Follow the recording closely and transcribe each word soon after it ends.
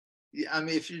Yeah, I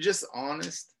mean, if you're just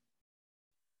honest,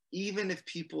 even if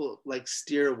people like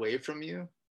steer away from you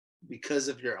because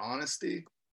of your honesty,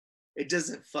 it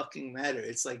doesn't fucking matter.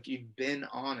 It's like you've been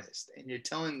honest and you're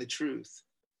telling the truth.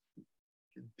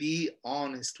 Be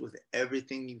honest with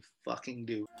everything you fucking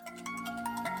do.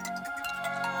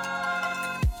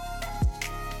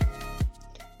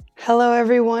 Hello,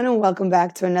 everyone, and welcome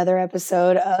back to another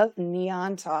episode of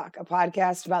Neon Talk, a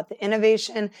podcast about the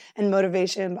innovation and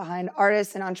motivation behind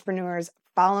artists and entrepreneurs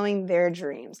following their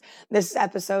dreams. This is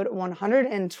episode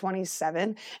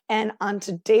 127, and on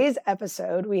today's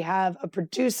episode, we have a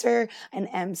producer, an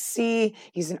MC,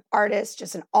 he's an artist,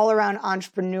 just an all-around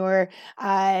entrepreneur.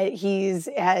 He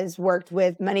has worked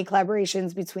with many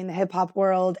collaborations between the hip-hop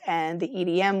world and the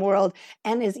EDM world,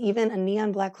 and is even a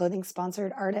Neon Black Clothing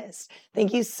sponsored artist.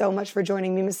 Thank you so much for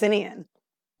joining me, Messinian.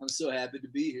 I'm so happy to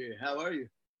be here. How are you?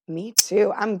 Me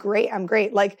too. I'm great.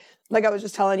 Like I was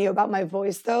just telling you about my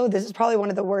voice, though. This is probably one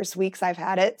of the worst weeks I've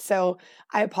had it. So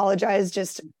I apologize. You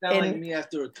sound like me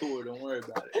after a tour. Don't worry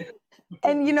about it.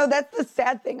 And you know, that's the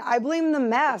sad thing. I blame the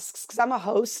masks because I'm a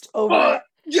host over what?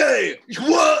 Yeah.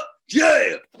 What?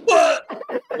 Yeah.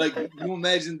 What? Like, you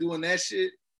imagine doing that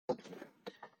shit?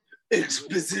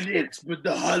 Explicit, but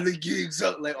the holly gigs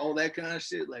up, like all that kind of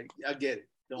shit. Like, I get it.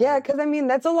 Yeah, because I mean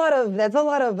that's a lot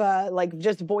of like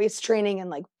just voice training and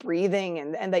like breathing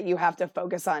and that you have to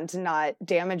focus on to not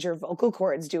damage your vocal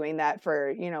cords doing that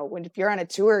for, you know, if you're on a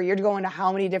tour, you're going to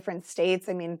how many different states?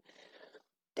 I mean,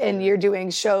 and you're doing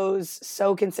shows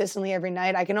so consistently every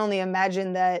night. I can only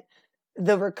imagine that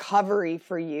the recovery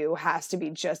for you has to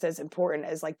be just as important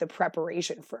as like the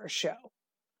preparation for a show.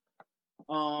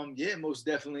 Yeah, most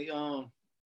definitely.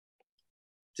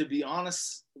 To be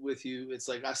honest with you, it's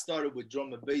like I started with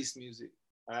drum and bass music,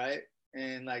 all right?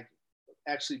 And like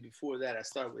actually before that, I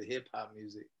started with hip hop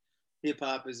music. Hip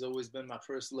hop has always been my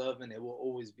first love and it will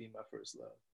always be my first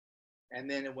love.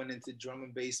 And then it went into drum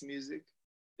and bass music.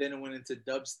 Then it went into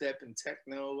dubstep and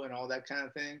techno and all that kind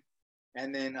of thing.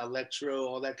 And then electro,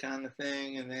 all that kind of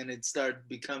thing. And then it started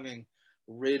becoming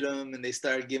rhythm and they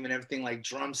started giving everything like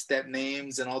drum step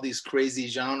names and all these crazy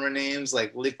genre names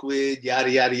like liquid, yada,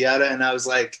 yada, yada. And I was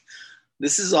like,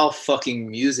 this is all fucking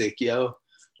music, yo.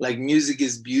 Like music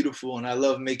is beautiful and I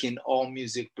love making all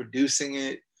music, producing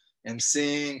it,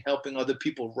 emceeing, helping other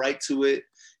people write to it,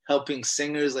 helping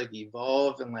singers like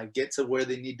evolve and like get to where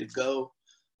they need to go.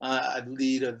 I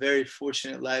lead a very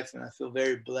fortunate life and I feel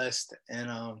very blessed.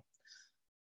 And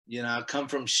you know, I come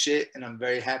from shit and I'm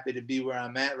very happy to be where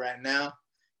I'm at right now.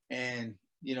 And,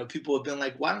 you know, people have been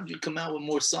like, why don't you come out with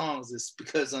more songs? It's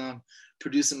because I'm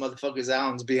producing motherfuckers'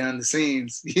 albums behind the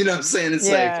scenes. You know what I'm saying?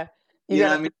 It's like, you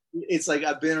know what I mean? It's like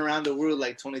I've been around the world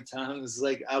like 20 times. It's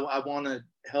like I want to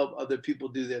help other people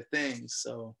do their things.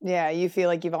 So yeah, you feel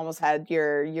like you've almost had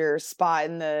your spot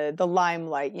in the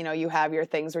limelight. You know, you have your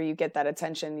things where you get that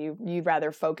attention. You'd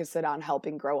rather focus it on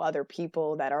helping grow other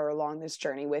people that are along this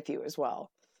journey with you as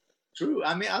well. True.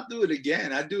 I mean, I'll do it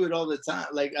again. I do it all the time.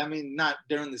 Like, I mean, not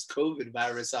during this COVID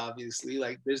virus, obviously.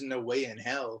 Like, there's no way in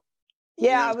hell.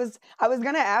 Yeah, you know? I was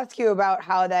gonna ask you about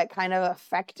how that kind of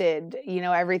affected, you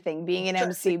know, everything. Being an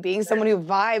MC, being someone who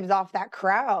vibes off that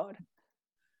crowd.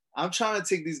 I'm trying to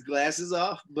take these glasses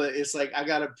off, but it's like I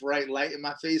got a bright light in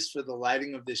my face for the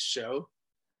lighting of this show.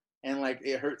 And like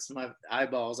it hurts my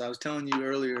eyeballs. I was telling you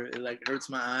earlier, it like hurts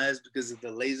my eyes because of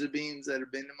the laser beams that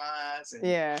have been in my eyes. And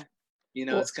yeah. You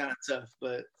know, it's kind of tough,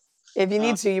 but if you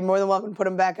need to, you're more than welcome to put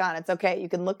them back on. It's okay. You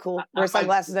can look cool. Wear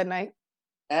sunglasses at night.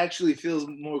 Actually feels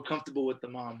more comfortable with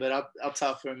them on, but I'll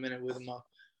talk for a minute with them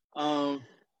on.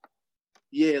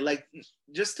 Yeah, like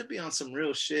just to be on some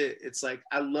real shit, it's like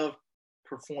I love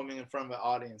performing in front of an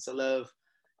audience. I love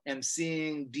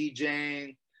emceeing,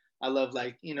 DJing. I love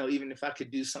like, you know, even if I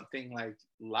could do something like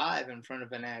live in front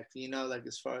of an act, you know, like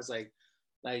as far as like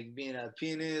being a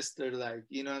pianist or like,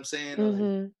 you know what I'm saying? Mm-hmm.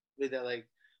 Or like, that like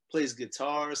plays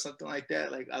guitar or something like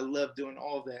that. Like I love doing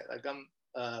all that. Like I'm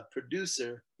a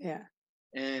producer. Yeah.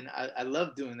 And I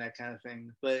love doing that kind of thing.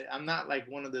 But I'm not like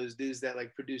one of those dudes that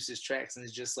like produces tracks and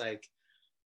is just like,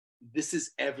 this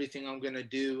is everything I'm gonna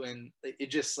do. And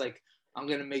it just like, I'm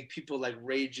gonna make people like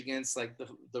rage against like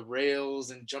the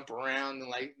rails and jump around and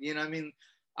like, you know what I mean?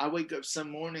 I wake up some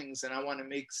mornings and I want to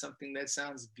make something that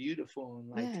sounds beautiful and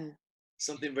like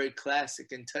something very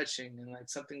classic and touching and like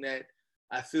something that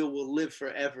I feel will live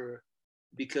forever,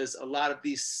 because a lot of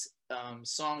these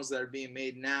songs that are being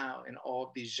made now in all of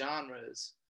these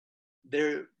genres,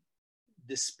 they're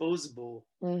disposable.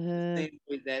 Mm-hmm. Same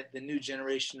way that the new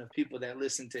generation of people that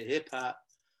listen to hip hop,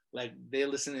 like they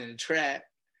listen to trap,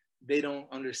 they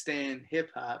don't understand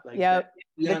hip hop. Like Yep. that,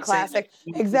 you know The what I'm saying? classic. Like,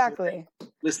 people Exactly.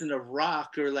 listen to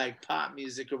rock or like pop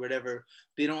music or whatever,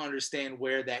 they don't understand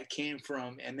where that came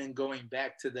from, and then going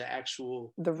back to the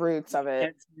actual The roots of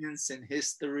it. essence and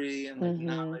history and like Mm-hmm.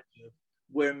 knowledge of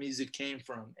where music came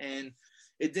from. And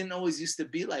it didn't always used to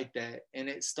be like that, and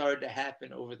it started to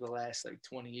happen over the last like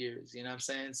 20 years, you know what I'm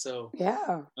saying? So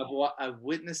Yeah. I've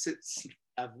witnessed it.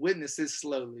 I've witnessed it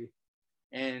slowly,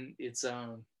 and it's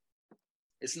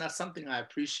not something I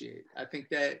appreciate. I think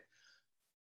that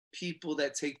people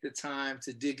that take the time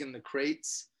to dig in the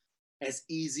crates, as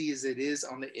easy as it is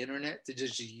on the internet to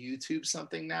just YouTube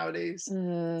something nowadays,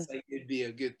 Mm-hmm. it's like it'd be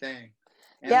a good thing.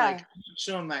 And Yeah. like, I'm not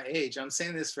showing my age, I'm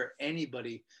saying this for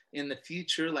anybody in the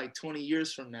future, like 20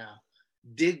 years from now,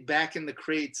 dig back in the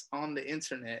crates on the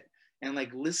internet and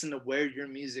like listen to where your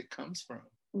music comes from.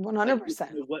 100%.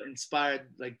 Like, what inspired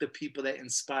like the people that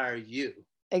inspire you.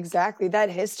 Exactly.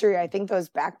 That history, I think those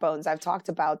backbones, I've talked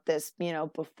about this,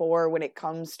 before, when it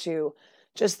comes to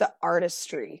just the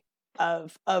artistry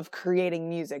of creating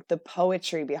music, the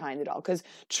poetry behind it all. Because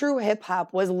true hip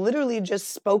hop was literally just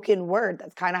spoken word.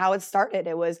 That's kind of how it started.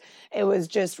 It was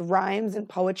just rhymes and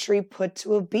poetry put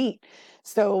to a beat.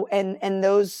 So and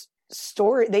those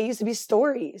they used to be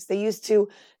stories. They used to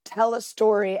tell a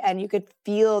story and you could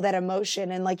feel that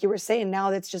emotion. And like you were saying, now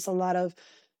that's just a lot of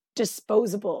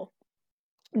disposable,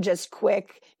 just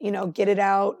quick, get it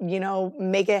out,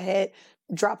 make a hit,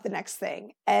 drop the next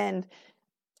thing. And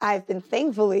I've been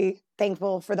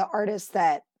thankful for the artists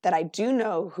that I do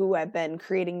know who have been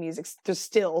creating music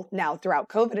still now throughout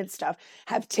COVID and stuff,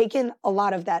 have taken a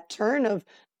lot of that turn of,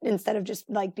 instead of just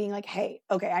like being like, hey,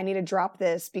 okay, I need to drop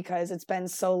this because it's been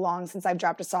so long since I've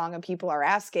dropped a song and people are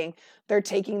asking, they're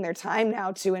taking their time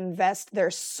now to invest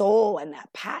their soul and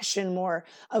that passion more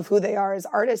of who they are as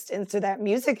artists into that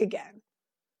music again.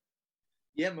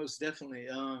 Yeah, most definitely.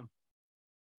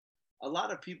 A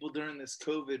lot of people during this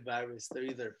COVID virus, they're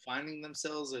either finding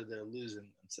themselves or they're losing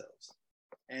themselves.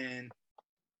 And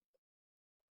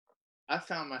I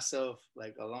found myself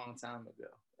like a long time ago,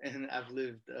 and I've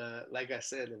lived, like I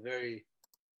said, a very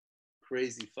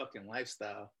crazy fucking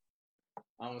lifestyle.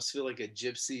 I almost feel like a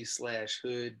gypsy /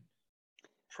 hood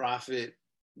prophet,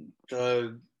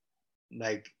 drug,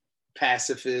 like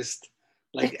pacifist.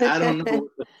 Like, I don't know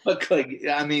what the fuck. Like,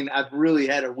 I mean, I've really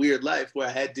had a weird life where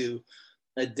I had to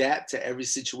adapt to every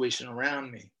situation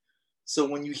around me. So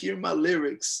when you hear my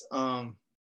lyrics,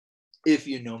 if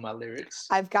you know my lyrics,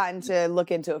 I've gotten to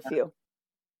look into a few.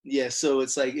 Yeah, so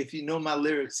it's like if you know my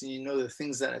lyrics and you know the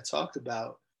things that I talked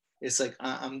about, it's like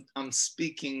I'm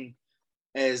speaking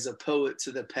as a poet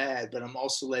to the pad, but I'm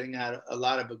also letting out a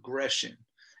lot of aggression.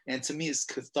 And to me, it's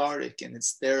cathartic and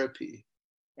it's therapy,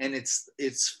 and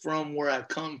it's from where I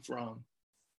come from,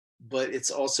 but it's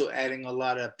also adding a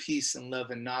lot of peace and love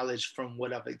and knowledge from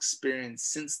what I've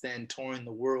experienced since then, touring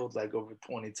the world like over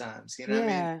 20 times. You know what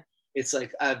I mean? It's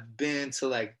like I've been to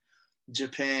like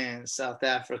Japan, South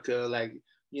Africa, like,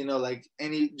 like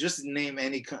just name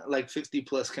any, like 50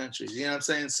 plus countries, you know what I'm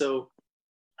saying? So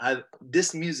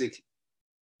this music,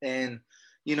 and,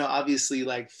 obviously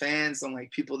like fans and like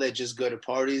people that just go to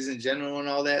parties in general and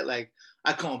all that, like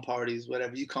I call them parties,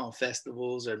 whatever you call them,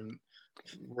 festivals or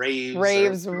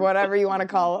raves, or whatever you want to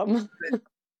call them.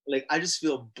 Like, I just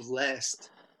feel blessed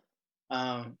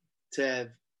to have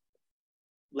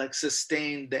like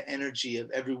sustained the energy of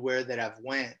everywhere that I've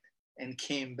went and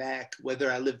came back,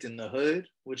 whether I lived in the hood,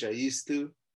 which I used to,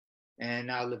 and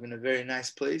now I live in a very nice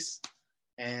place,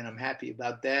 and I'm happy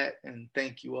about that. And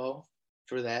thank you all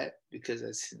for that, because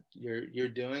that's you're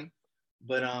doing.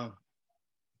 But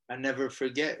I never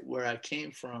forget where I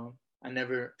came from. I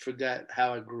never forgot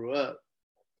how I grew up.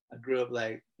 I grew up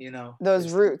like,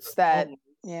 those roots that,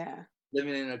 yeah,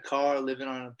 living in a car, living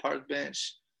on a park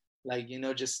bench, like,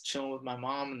 just chilling with my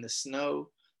mom in the snow,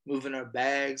 moving our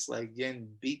bags, like getting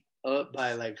beat up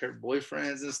by like her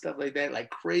boyfriends and stuff like that, like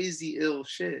crazy ill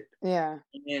shit. Yeah.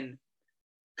 And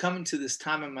coming to this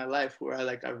time in my life where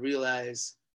I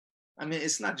realize, I mean,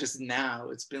 it's not just now,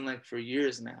 it's been like for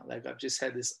years now. Like, I've just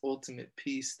had this ultimate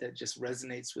peace that just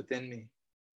resonates within me.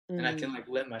 And I can like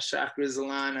let my chakras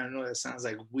align. I know that sounds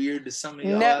like weird to some of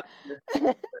y'all out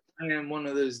there. I am one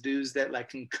of those dudes that like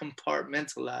can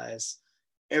compartmentalize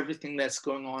everything that's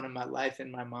going on in my life, in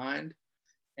my mind,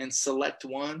 and select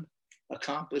one,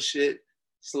 accomplish it,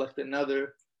 select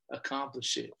another,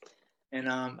 accomplish it. And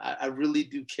I really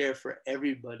do care for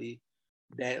everybody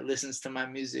that listens to my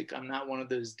music. I'm not one of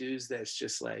those dudes that's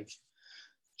just like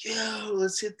yo,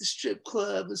 let's hit the strip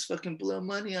club. Let's fucking blow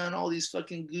money on all these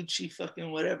fucking Gucci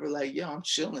fucking whatever. Like, yo, I'm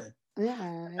chilling.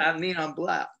 Yeah. I neon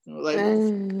black. Like,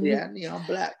 yeah, neon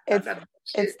black. I It's got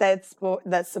it's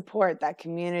that support, that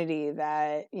community,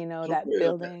 that, you know, for that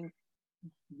real. building.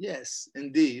 Yes,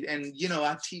 indeed. And, you know,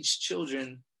 I teach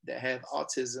children that have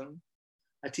autism.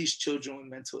 I teach children with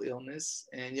mental illness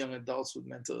and young adults with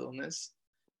mental illness.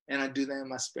 And I do that in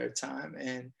my spare time,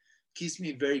 and keeps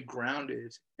me very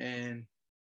grounded. And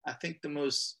I think the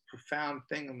most profound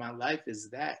thing in my life is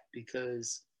that,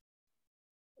 because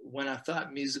when I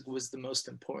thought music was the most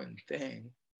important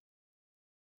thing,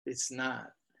 it's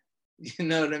not. You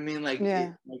know what I mean? Like,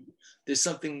 Yeah. there's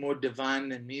something more divine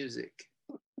than music.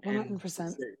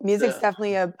 100%. Music's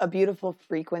definitely a beautiful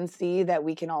frequency that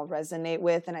we can all resonate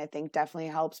with, and I think definitely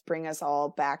helps bring us all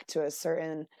back to a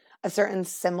certain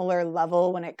similar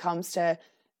level when it comes to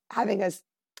having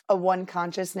a one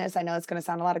consciousness. I know it's going to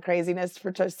sound a lot of craziness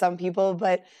for some people,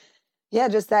 but yeah,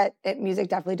 just that music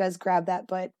definitely does grab that.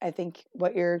 But I think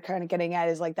what you're kind of getting at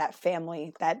is like that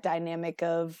family, that dynamic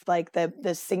of like the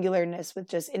singularness with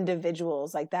just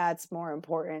individuals. Like that's more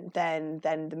important than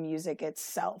the music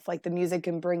itself. Like the music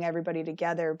can bring everybody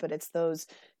together, but it's those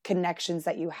connections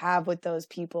that you have with those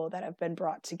people that have been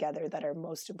brought together that are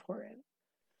most important.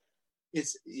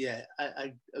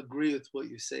 I agree with what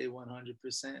you say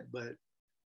 100%, but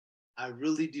I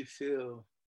really do feel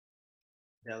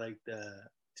that like the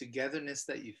togetherness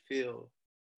that you feel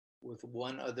with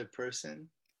one other person.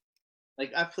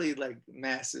 Like I played like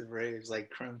massive raves,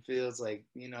 like Crimfields, like,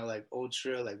 you know, like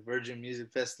Ultra, like Virgin Music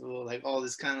Festival, like all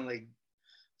this kind of like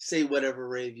say whatever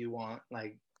rave you want,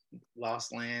 like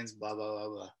Lost Lands, blah, blah, blah,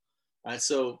 blah. All right.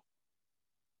 So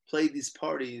played these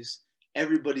parties,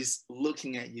 everybody's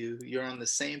looking at you. You're on the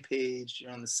same page,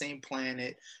 you're on the same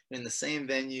planet, you're in the same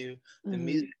venue, the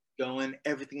music is going,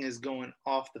 everything is going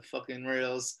off the fucking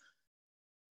rails.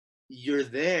 You're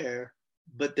there,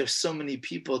 but there's so many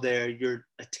people there. You're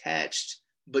attached,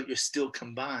 but you're still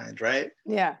combined, right?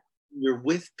 Yeah. You're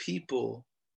with people,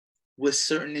 with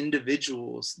certain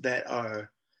individuals that are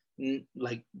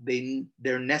like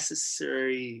they're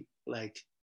necessary. Like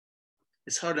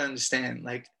it's hard to understand.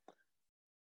 Like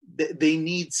they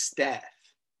need staff,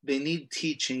 they need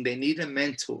teaching, they need a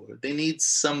mentor, they need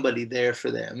somebody there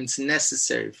for them. It's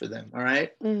necessary for them. All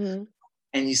right. Mm-hmm.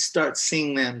 And you start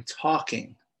seeing them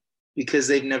talking because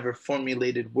they've never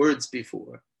formulated words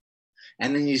before.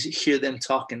 And then you hear them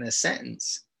talk in a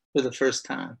sentence for the first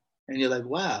time. And you're like,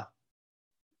 wow,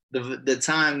 the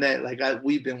time that like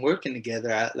we've been working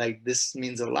together, like this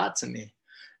means a lot to me.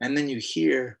 And then you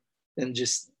hear them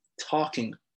just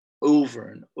talking over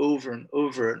and over and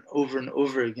over and over and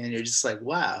over again. You're just like,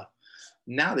 wow,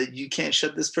 now that you can't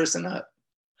shut this person up.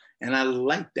 And I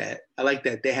like that. I like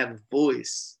that they have a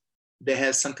voice. They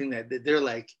have something that they're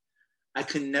like, I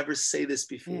could never say this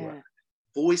before.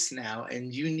 Yeah. Voice now,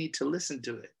 and you need to listen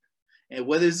to it. And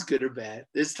whether it's good or bad,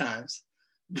 there's times,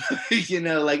 you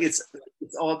know, like it's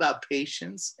all about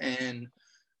patience and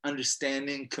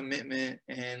understanding, commitment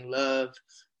and love,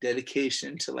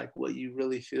 dedication to like what you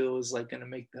really feel is like going to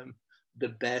make them the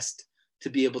best to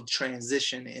be able to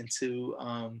transition into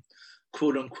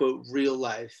quote unquote real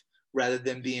life rather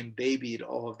than being babied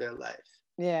all of their life.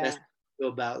 Yeah. That's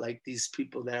about like these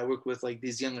people that I work with, like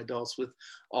these young adults with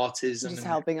autism, just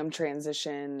helping them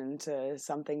transition into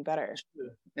something better.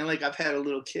 And like I've had a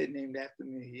little kid named after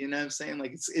me, you know what I'm saying?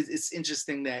 Like it's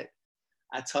interesting that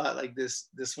I taught like this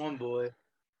one boy,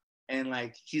 and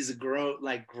like he's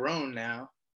grown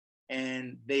now,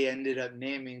 and they ended up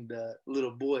naming the little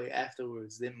boy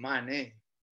afterwards than my name.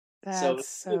 That's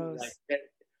so like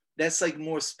that's like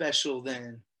more special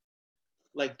than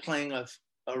like playing a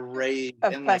rave, a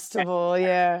and festival, like,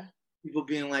 yeah. People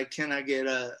being like, can I get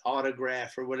an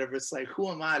autograph or whatever? It's like, who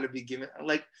am I to be giving?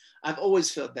 Like, I've always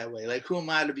felt that way. Like, who am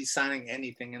I to be signing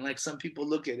anything? And like, some people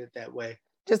look at it that way.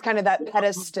 Just kind of that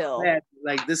pedestal.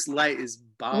 Like, this light is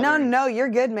bothering. No, you're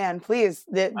good, man. Please.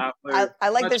 I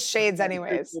like the shades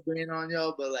anyways. Being on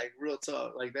y'all, but like, real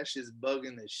talk, like that shit's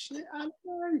bugging the shit out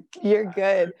of me. You're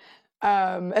good.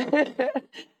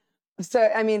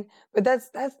 So, I mean, but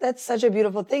that's such a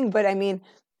beautiful thing. But I mean,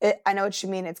 I know what you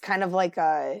mean. It's kind of like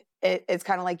it's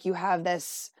kind of like you have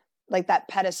this, like that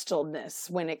pedestalness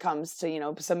when it comes to, you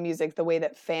know, some music, the way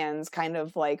that fans kind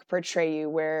of like portray you,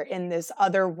 where in this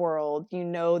other world, you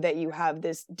know, that you have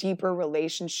this deeper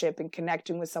relationship and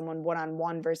connecting with someone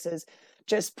one-on-one versus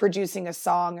just producing a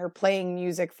song or playing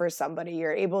music for somebody.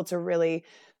 You're able to really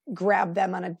grab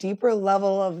them on a deeper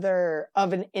level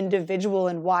of an individual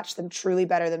and watch them truly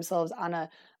better themselves on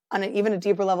on even a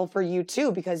deeper level for you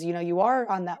too, because you are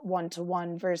on that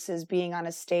one-to-one versus being on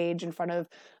a stage in front of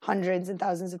hundreds and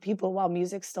thousands of people. While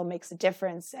music still makes a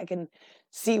difference, I can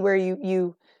see where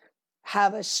you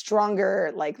have a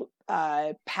stronger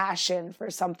passion for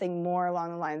something more along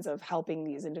the lines of helping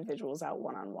these individuals out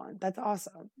one-on-one. That's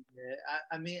awesome. Yeah,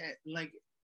 I mean, like,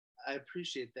 I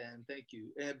appreciate that and thank you.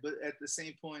 But at the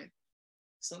same point,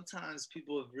 sometimes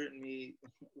people have written me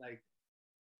like,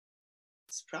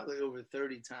 it's probably over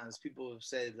 30 times people have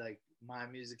said like my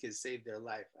music has saved their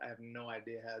life. I have no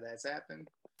idea how that's happened,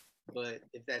 but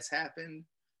if that's happened,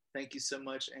 thank you so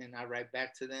much. And I write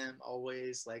back to them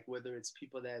always, like whether it's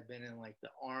people that have been in like the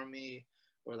army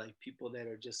or like people that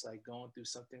are just like going through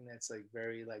something that's like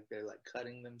very like they're like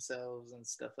cutting themselves and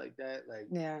stuff like that. Like,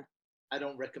 Yeah. I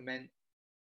don't recommend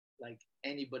like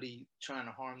anybody trying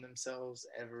to harm themselves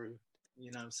ever. You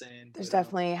know what I'm saying? There's But,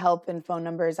 definitely help and phone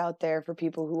numbers out there for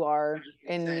people who are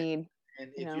in 100%. need.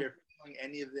 And if you're feeling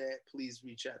any of that, please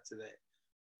reach out to that.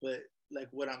 But like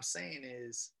what I'm saying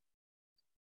is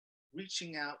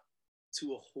reaching out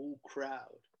to a whole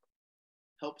crowd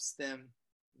helps them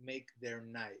make their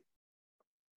night.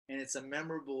 And it's a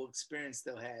memorable experience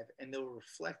they'll have and they'll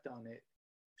reflect on it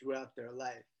throughout their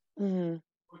life. Mm-hmm.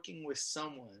 Working with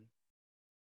someone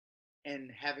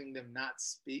and having them not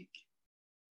speak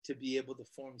to be able to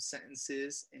form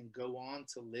sentences and go on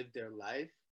to live their life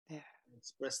and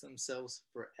express themselves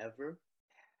forever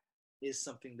is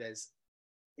something that's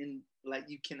like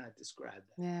you cannot describe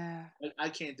that. Yeah. Like, I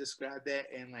can't describe that,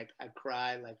 and like I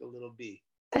cry like a little bee.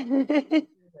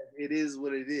 It is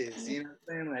what it is. You know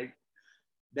what I'm saying? Like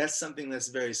that's something that's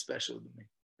very special to me.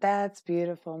 That's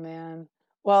beautiful, man.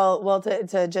 Well,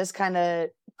 to just kind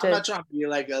of. I'm not trying to be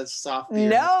like a softie.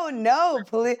 No,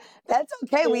 please. That's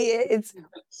okay. It's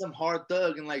some hard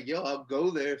thug and like, yo, I'll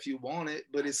go there if you want it,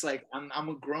 but it's like I'm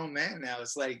a grown man now.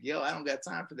 It's like, yo, I don't got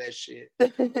time for that shit.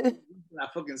 I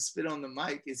fucking spit on the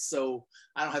mic. It's so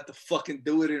I don't have to fucking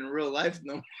do it in real life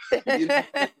no more. You know?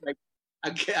 Like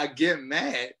I get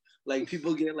mad. Like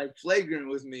people get like flagrant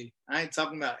with me. I ain't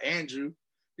talking about Andrew.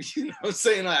 You know what I'm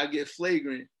saying? Like I get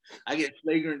flagrant. I get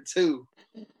flagrant too.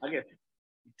 I get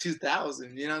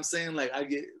 2000. You know what I'm saying? Like I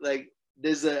get like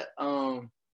there's a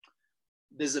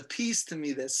piece to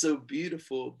me that's so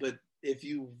beautiful, but if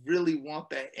you really want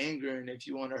that anger and if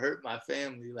you want to hurt my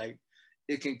family, like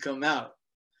it can come out.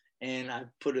 And I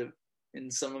put it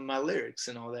in some of my lyrics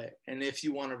and all that. And if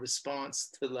you want a response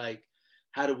to like,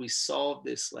 how do we solve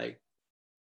this? Like,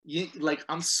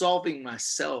 I'm solving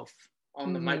myself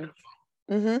on the microphone.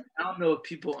 Mm-hmm. I don't know if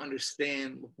people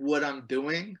understand what I'm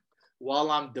doing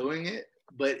while I'm doing it,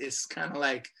 but it's kind of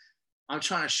like I'm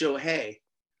trying to show, hey,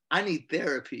 I need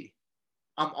therapy.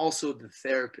 I'm also the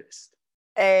therapist.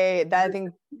 Hey, that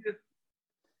thing.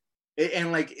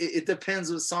 And like, it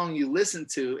depends what song you listen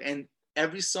to. And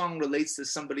every song relates to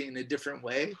somebody in a different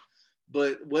way.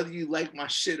 But whether you like my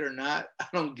shit or not, I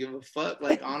don't give a fuck.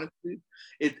 Like, honestly,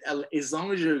 as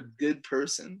long as you're a good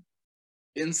person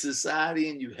in society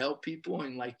and you help people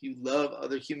and like you love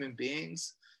other human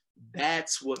beings,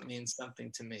 that's what means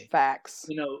something to me. Facts.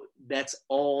 You know, that's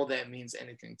all that means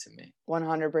anything to me.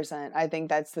 100%. I think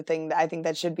that's the thing. I think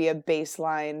that should be a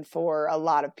baseline for a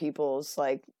lot of people's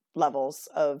like levels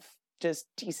of just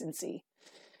decency.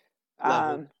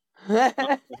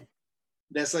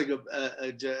 That's like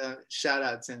a shout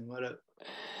out, Tim. What up?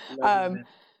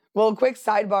 Well, quick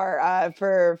sidebar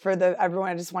for everyone.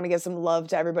 I just want to give some love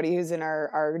to everybody who's in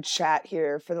our chat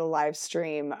here for the live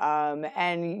stream.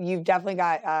 And you've definitely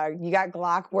got you got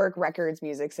Glockwork Records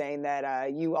music saying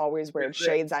that you always wear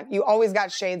shades on. You always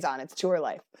got shades on. It's tour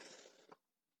life.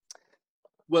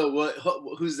 Well,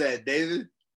 who's that? David?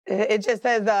 It just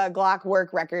says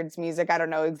Glockwork Records music. I don't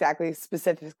know exactly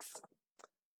specifics.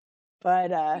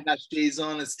 But I got shades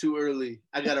on. It's too early.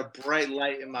 I got a bright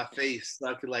light in my face, so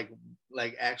I could like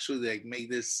actually like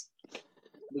make this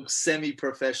look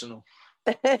semi-professional.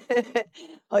 Oh,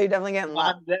 you're definitely getting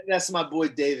locked. That's my boy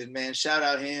David, man. Shout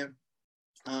out him.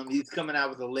 He's coming out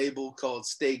with a label called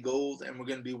Stay Gold, and we're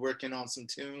gonna be working on some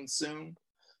tunes soon.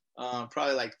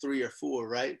 Probably like 3 or 4,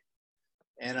 right?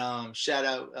 And shout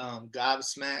out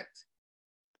Gobsmacked.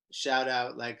 Shout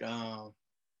out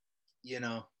you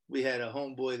know. We had a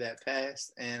homeboy that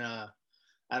passed, and I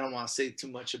don't want to say too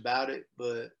much about it,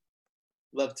 but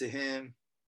love to him.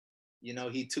 You know,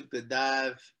 he took the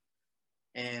dive,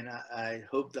 and I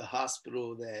hope the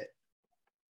hospital that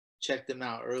checked him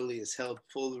out early is held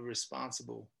fully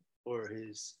responsible for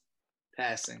his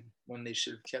passing when they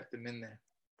should have kept him in there.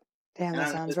 Damn,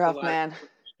 that sounds rough, man.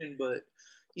 But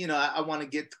you know, I want to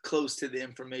get close to the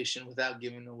information without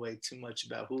giving away too much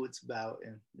about who it's about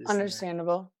and this.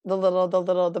 Understandable. The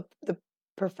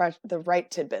the right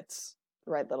tidbits,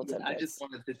 the right little tidbits. I just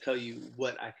wanted to tell you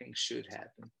what I think should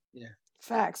happen. Yeah.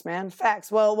 Facts, man.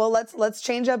 Facts. Well, let's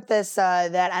change up this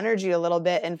that energy a little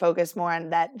bit and focus more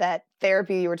on that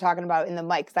therapy you were talking about in the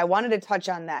mic. 'Cause I wanted to touch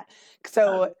on that.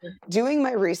 So, doing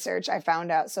my research, I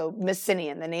found out. So,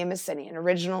 Mycenaean, the name Mycenaean.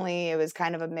 Originally, it was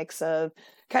kind of a mix of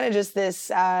kind of just this.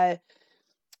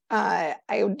 I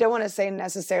don't want to say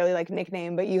necessarily like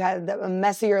nickname, but you had a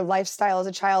messier lifestyle as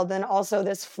a child. Then also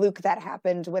this fluke that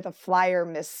happened with a flyer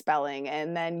misspelling,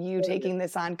 and then you taking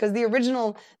this on because the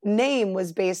original name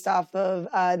was based off of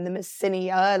the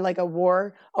Mycenae, like a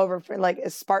war over for like a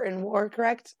Spartan war,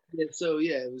 correct? Yeah. So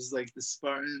yeah, it was like the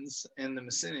Spartans and the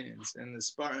Mycenaeans, and the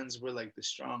Spartans were like the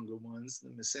stronger ones. The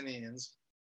Mycenaeans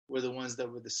were the ones that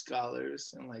were the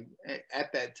scholars, and like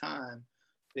at that time,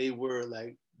 they were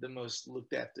like the most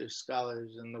looked after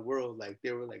scholars in the world. Like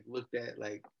they were like looked at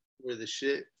like we're the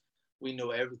shit. We know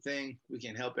everything. We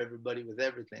can help everybody with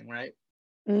everything, right?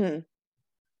 Mm-hmm.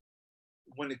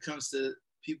 When it comes to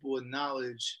people with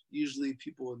knowledge, usually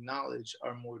people with knowledge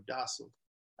are more docile,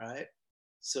 right?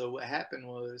 So what happened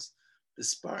was the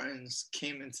Spartans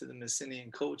came into the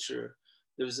Mycenaean culture.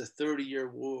 There was a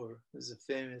 30-year war. There's a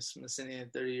famous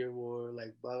Mycenaean 30-year war,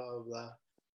 like blah, blah, blah.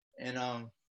 And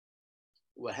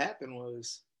what happened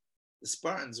was the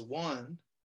Spartans won,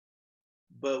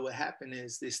 but what happened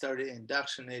is they started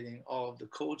indoctrinating all of the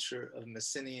culture of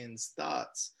Mycenaeans'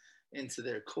 thoughts into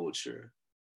their culture,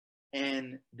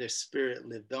 and their spirit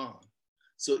lived on.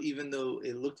 So even though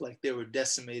it looked like they were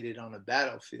decimated on a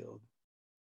battlefield,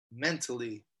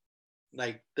 mentally,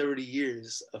 like 30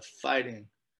 years of fighting,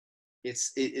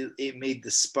 it made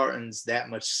the Spartans that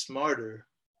much smarter.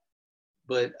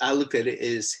 But I looked at it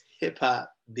as hip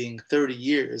hop being 30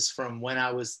 years from when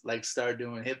I was like started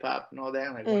doing hip hop and all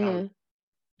that. Like when I was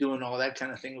doing all that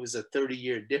kind of thing, it was a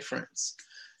 30-year difference.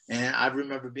 And I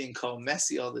remember being called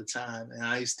messy all the time. And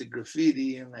I used to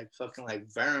graffiti and like fucking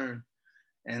like burn.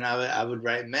 And I would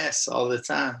write mess all the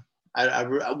time. I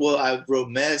wrote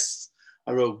mess.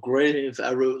 I wrote grave.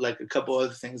 I wrote like a couple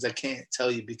other things I can't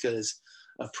tell you because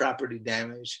of property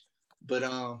damage. But you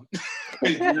know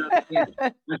what I mean?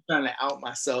 I'm trying to out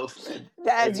myself.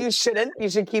 As you shouldn't. You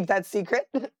should keep that secret.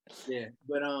 Yeah,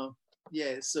 but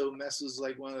yeah. So mess was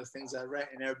like one of the things I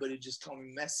write, and everybody just called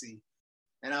me messy.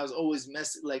 And I was always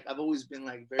messy. Like I've always been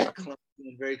like very clumsy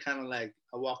and very kind of like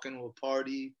I walk into a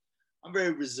party. I'm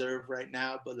very reserved right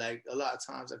now, but like a lot of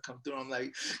times I come through, I'm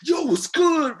like, yo, what's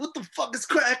good? What the fuck is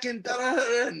cracking?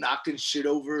 Knocking shit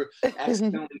over,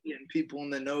 accidentally getting people in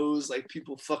the nose, like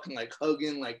people fucking like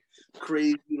hugging like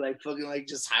crazy, like fucking like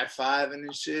just high-fiving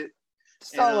and shit.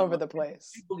 It's all over the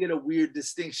place. People get a weird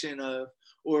distinction of,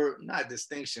 or not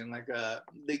distinction, like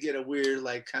they get a weird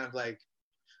like kind of like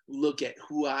look at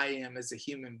who I am as a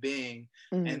human being,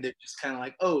 and they're just kind of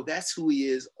like, oh, that's who he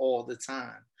is all the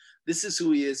time. This is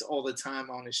who he is all the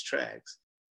time on his tracks.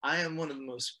 I am one of the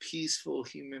most peaceful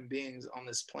human beings on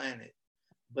this planet.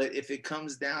 But if it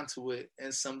comes down to it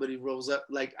and somebody rolls up,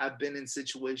 like I've been in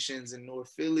situations in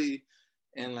North Philly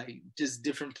and like just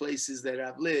different places that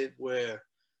I've lived where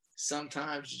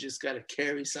sometimes you just got to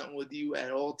carry something with you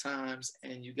at all times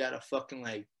and you got to fucking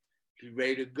like be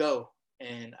ready to go.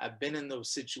 And I've been in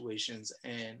those situations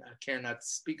and I care not to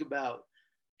speak about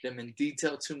them in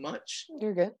detail too much.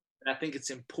 You're good. I think it's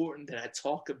important that I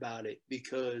talk about it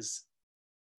because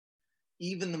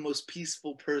even the most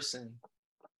peaceful person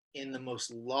in the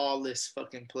most lawless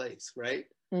fucking place, right?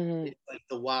 It's like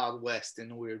the Wild West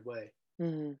in a weird way.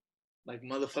 Like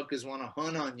motherfuckers want to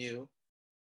hunt on you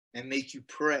and make you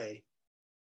pray.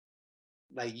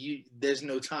 Like there's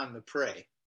no time to pray.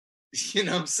 You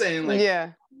know what I'm saying? Like,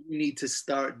 yeah. You need to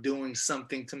start doing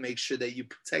something to make sure that you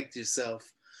protect yourself.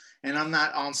 And I'm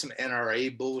not on some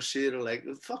NRA bullshit or like,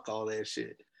 fuck all that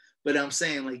shit. But I'm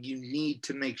saying like, you need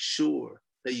to make sure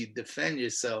that you defend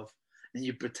yourself and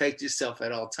you protect yourself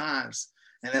at all times.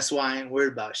 And that's why I ain't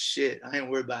worried about shit. I ain't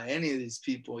worried about any of these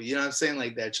people. You know what I'm saying?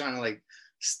 Like that trying to like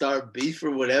start beef or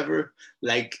whatever.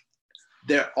 Like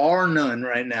there are none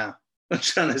right now. I'm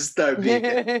trying to start beef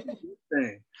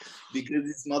because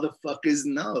these motherfuckers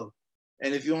know.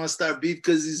 And if you want to start beef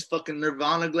because these fucking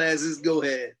Nirvana glasses, go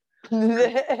ahead.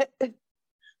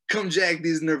 Come jack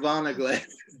these Nirvana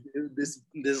glasses.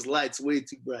 This light's way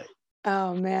too bright.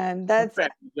 Oh man, that's.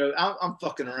 I'm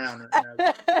fucking around right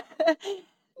now.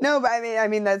 No, but I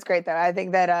mean that's great though. I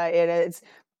think that it is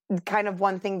kind of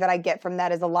one thing that I get from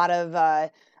that is a lot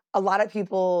of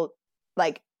people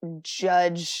like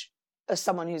judge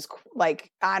someone who's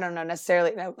like, I don't know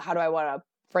necessarily how do I want to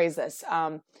phrase this.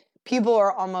 People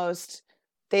are almost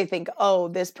they think, oh,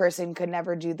 this person could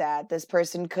never do that. This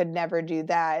person could never do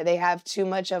that. They have too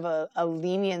much of a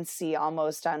leniency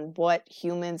almost on what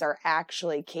humans are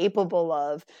actually capable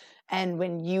of. And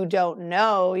when you don't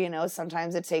know, you know,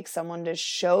 sometimes it takes someone to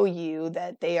show you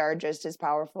that they are just as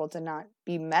powerful to not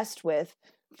be messed with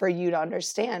for you to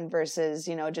understand versus,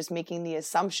 you know, just making the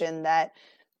assumption that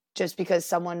just because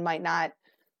someone might not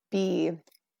be,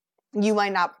 you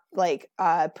might not like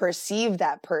perceive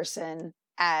that person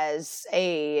as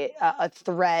a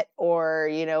threat or,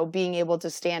 you know, being able to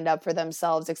stand up for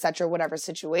themselves, etc., whatever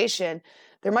situation,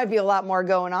 there might be a lot more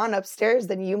going on upstairs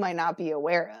than you might not be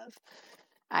aware of.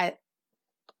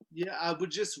 Yeah, I would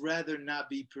just rather not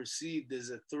be perceived as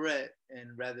a threat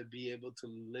and rather be able to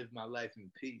live my life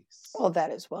in peace. Well, that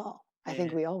as well. I think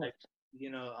And we all would. like, you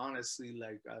know, honestly,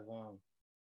 like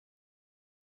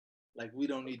like we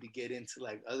don't need to get into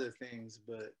like other things,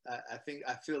 but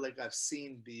I feel like I've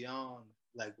seen beyond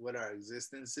like what our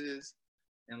existence is,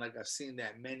 and like I've seen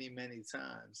that many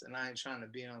times. And I ain't trying to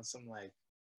be on some like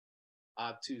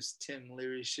obtuse Tim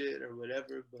Leary shit or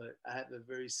whatever, but I have a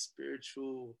very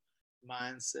spiritual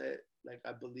mindset. Like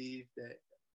I believe that,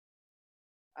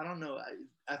 I don't know,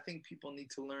 I think people need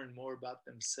to learn more about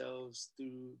themselves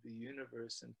through the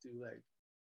universe and through like,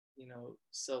 you know,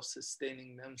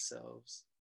 self-sustaining themselves,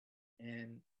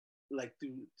 and like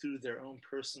through their own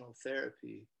personal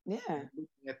therapy. Yeah. And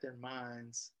looking at their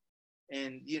minds.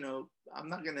 And you know, I'm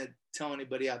not gonna tell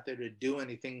anybody out there to do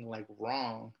anything like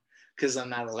wrong, because I'm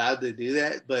not allowed to do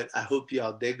that, but I hope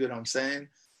y'all dig what I'm saying.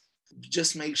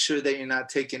 Just make sure that you're not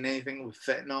taking anything with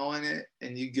fentanyl in it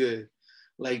and you good.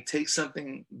 Like take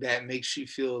something that makes you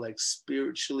feel like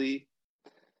spiritually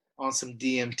on some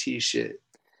DMT shit.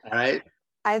 All right.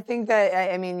 I think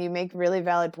that, I mean, you make really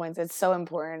valid points. It's so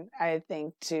important, I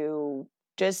think, to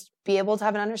just be able to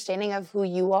have an understanding of who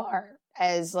you are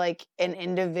as like an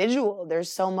individual.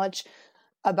 There's so much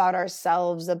about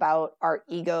ourselves, about our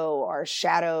ego, our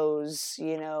shadows,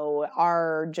 you know,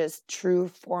 our just true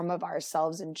form of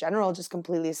ourselves in general, just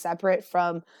completely separate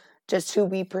from just who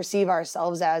we perceive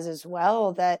ourselves as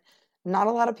well, that not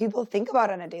a lot of people think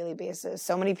about on a daily basis.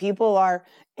 So many people are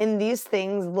in these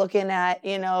things looking at,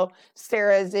 you know,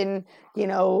 Sarah's in, you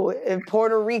know, in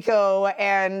Puerto Rico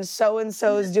and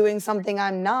so's doing something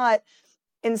I'm not,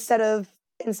 instead of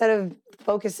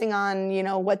focusing on, you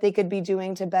know, what they could be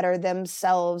doing to better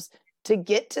themselves to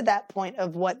get to that point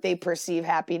of what they perceive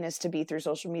happiness to be through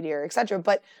social media or etc.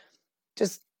 But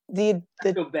just I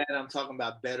feel bad I'm talking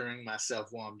about bettering myself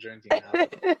while I'm drinking now.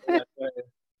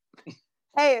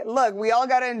 Hey, look, we all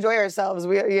got to enjoy ourselves.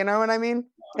 You know what I mean?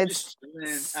 It's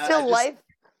still life.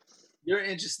 You're an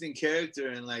interesting character,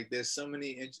 and like there's so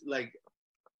many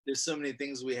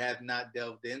things we have not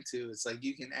delved into. It's like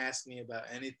you can ask me about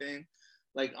anything.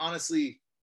 Like honestly,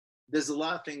 there's a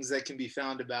lot of things that can be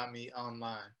found about me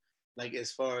online. Like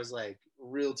as far as like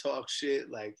real talk shit,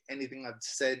 like anything I've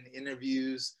said in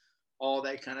interviews, all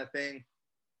that kind of thing.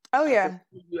 Oh yeah.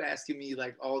 You asking me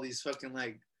like all these fucking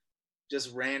like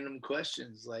just random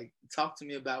questions. Like talk to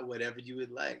me about whatever you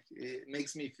would like. It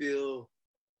makes me feel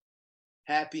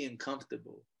happy and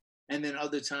comfortable. And then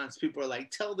other times people are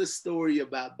like, tell this story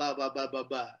about blah, blah, blah, blah,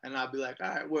 blah. And I'll be like, all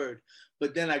right, word.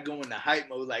 But then I go into hype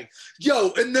mode like,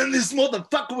 yo, and then this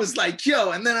motherfucker was like,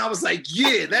 yo. And then I was like,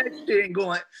 yeah, that shit ain't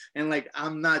going. And like,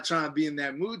 I'm not trying to be in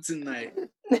that mood tonight.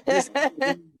 This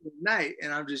is night.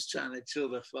 And I'm just trying to chill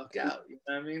the fuck out. You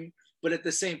know what I mean? But at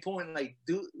the same point, like,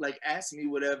 ask me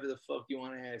whatever the fuck you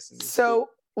want to ask me. So,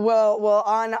 well,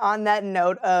 on that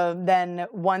note of then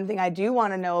one thing I do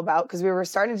want to know about, because we were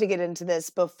starting to get into this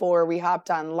before we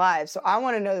hopped on live. So I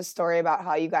want to know the story about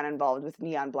how you got involved with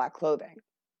Neon Black Clothing.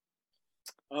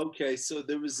 Okay, so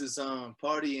there was this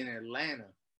party in Atlanta,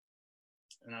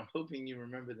 and I'm hoping you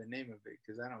remember the name of it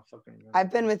because I don't fucking remember.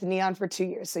 I've been with Neon for 2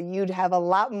 years, so you'd have a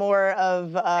lot more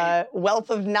of wealth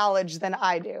of knowledge than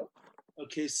I do.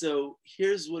 Okay, so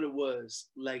here's what it was.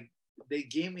 Like, they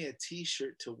gave me a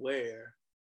T-shirt to wear,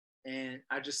 and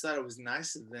I just thought it was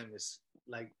nice of them. It's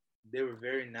like they were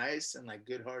very nice and like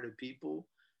good-hearted people,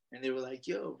 and they were like,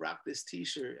 "Yo, rock this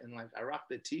T-shirt," and like I rocked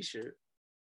the T-shirt,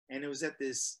 and it was at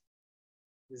this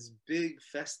big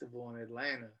festival in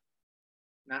Atlanta,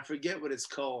 and I forget what it's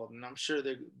called, and I'm sure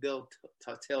they'll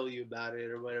tell you about it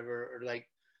or whatever, or like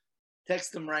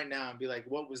text them right now and be like,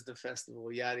 what was the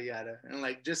festival, yada yada, and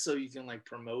like just so you can like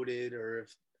promote it, or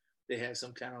if they have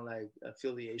some kind of like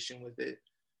affiliation with it.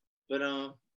 But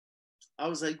I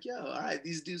was like, yo, all right,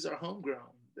 these dudes are homegrown,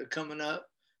 they're coming up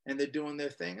and they're doing their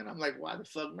thing, and I'm like, why the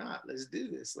fuck not, let's do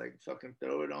this, like fucking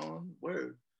throw it on,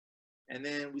 word. And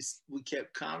then we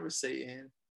kept conversating,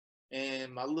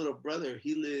 And my little brother,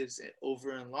 he lives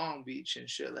over in Long Beach and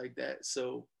shit like that.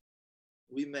 So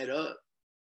we met up,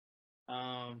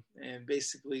 and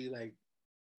basically like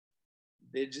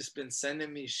they've just been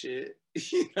sending me shit.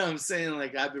 You know what I'm saying?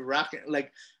 Like I've been rocking,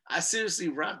 like I seriously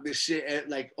rock this shit at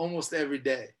like almost every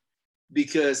day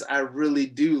because I really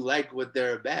do like what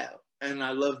they're about. And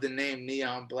I love the name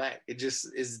Neon Black. It just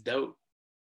is dope.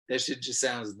 That shit just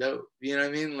sounds dope. You know what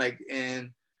I mean? Like,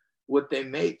 and what they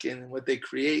make and what they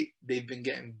create, they've been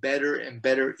getting better and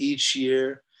better each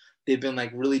year. They've been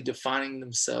like really defining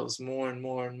themselves more and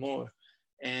more and more.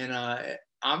 And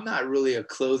I'm not really a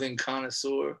clothing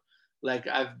connoisseur. Like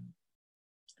I've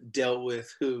dealt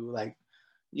with who, like,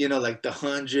 you know, like the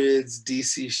hundreds,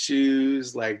 DC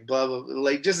shoes, like blah, blah, blah,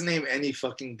 like just name any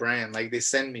fucking brand. Like they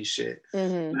send me shit.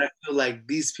 Mm-hmm. But I feel like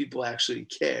these people actually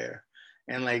care.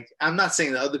 And like, I'm not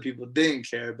saying that other people didn't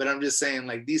care, but I'm just saying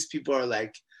like these people are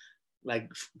like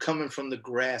coming from the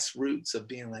grassroots of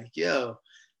being like, yo,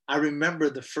 I remember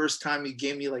the first time you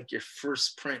gave me like your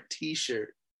first print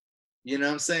t-shirt. You know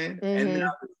what I'm saying? And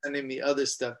now they're sending me other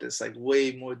stuff that's like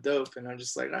way more dope. And I'm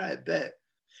just like, all right, bet.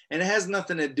 And it has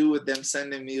nothing to do with them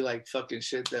sending me like fucking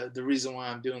shit. The reason why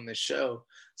I'm doing this show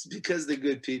is because they're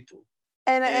good people.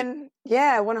 And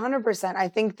yeah, 100%. I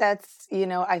think that's, you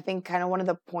know, I think kind of one of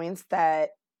the points that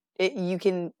you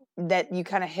kind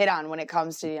of hit on when it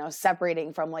comes to, you know,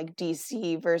 separating from like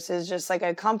DC versus just like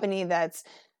a company that's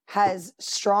has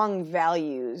strong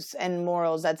values and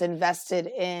morals, that's invested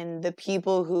in the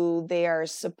people who they are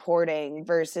supporting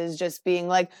versus just being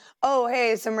like, oh,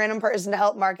 hey, some random person to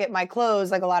help market my clothes,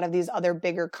 like a lot of these other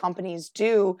bigger companies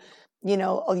do. You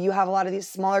know, you have a lot of these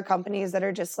smaller companies that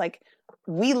are just like,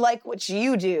 we like what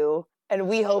you do and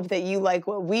we hope that you like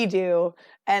what we do,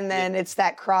 and then it's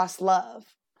that cross love.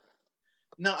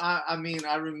 No, I mean,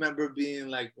 I remember being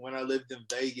like, when I lived in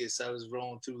Vegas, I was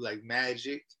rolling through like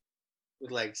Magic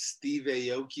with like Steve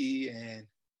Aoki and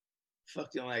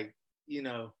fucking like, you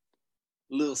know,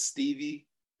 Lil Stevie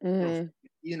from,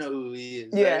 you know who he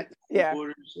is, right? Yeah.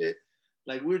 Shit.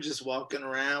 Like we're just walking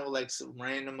around with like some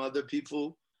random other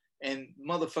people, and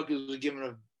motherfuckers were giving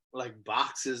us like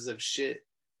boxes of shit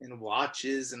and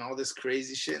watches and all this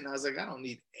crazy shit, and I was like, I don't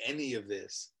need any of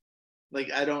this.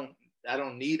 Like I don't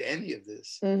need any of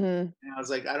this. And I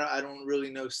was like, I don't really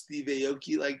know Steve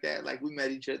Aoki like that. Like we met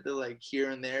each other like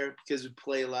here and there because we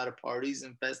play a lot of parties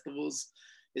and festivals.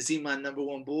 Is he my number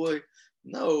one boy?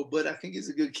 No, but I think he's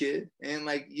a good kid. And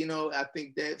like, you know, I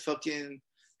think that fucking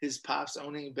his pops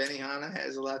owning Benihana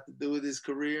has a lot to do with his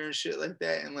career and shit like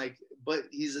that. And like, but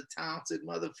he's a talented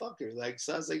motherfucker. Like,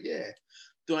 so I was like, yeah.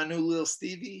 Do I know Lil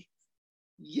Stevie?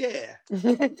 Yeah.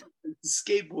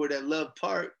 Skateboard at Love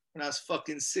Park when I was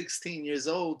fucking 16 years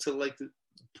old to like the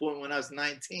point when I was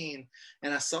 19,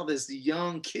 and I saw this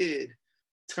young kid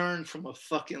turn from a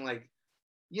fucking like,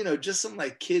 you know, just some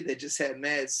like kid that just had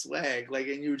mad swag, like,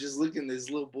 and you were just looking at this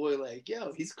little boy like,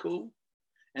 yo, he's cool.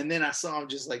 And then I saw him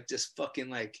just fucking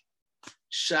like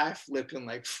shy flipping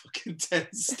like fucking 10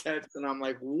 steps, and I'm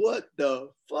like, what the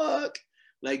fuck?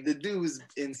 Like the dude was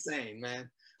insane, man.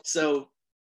 So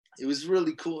it was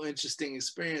really cool, interesting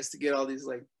experience to get all these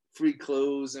like free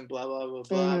clothes and blah blah blah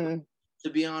blah. But to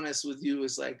be honest with you,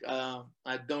 it's like I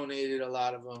donated a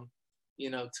lot of them, you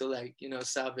know, to like, you know,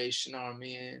 Salvation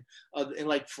Army and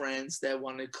like friends that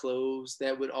wanted clothes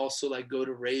that would also like go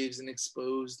to raves and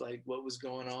expose like what was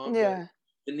going on. Yeah. But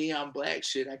the Neon Black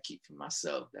shit I keep for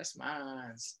myself. That's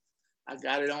mine. I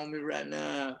got it on me right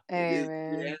now. Hey,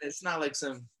 man. And it's not like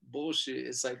some bullshit.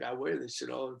 It's like I wear this shit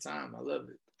all the time. I love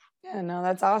it. Yeah, no,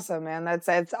 that's awesome, man.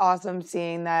 It's awesome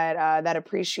seeing that that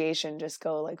appreciation just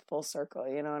go like full circle.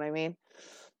 You know what I mean?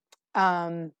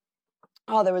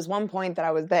 Oh, there was one point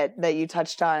that you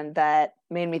touched on that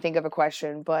made me think of a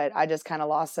question, but I just kind of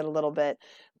lost it a little bit.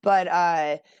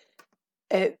 But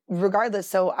regardless,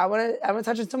 so I want to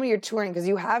touch on some of your touring, because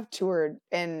you have toured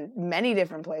in many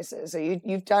different places. So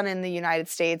you've done in the United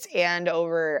States and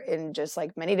over in just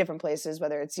like many different places,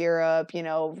 whether it's Europe, you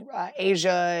know,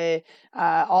 Asia,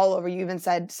 all over. You even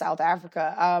said South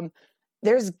Africa.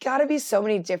 There's got to be so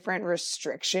many different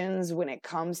restrictions when it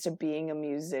comes to being a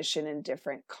musician in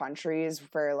different countries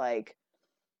for like,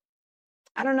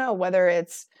 I don't know whether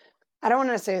it's, I don't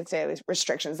want to say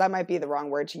restrictions. That might be the wrong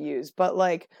word to use, but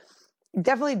like,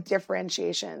 definitely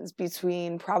differentiations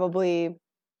between probably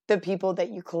the people that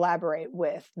you collaborate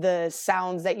with, the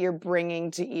sounds that you're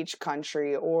bringing to each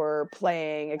country or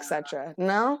playing, etc.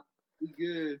 No?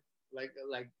 Good. Like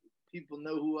people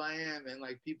know who I am, and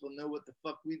like people know what the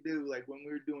fuck we do. Like when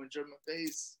we were doing Drum and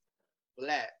Bass,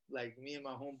 Black, like me and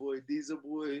my homeboy Diesel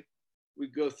Boy, we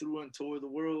go through and tour the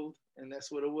world, and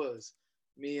that's what it was.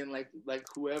 me and like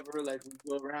whoever, like we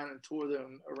go around and tour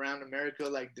them around America,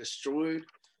 like Destroyed,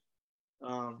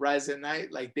 Rise at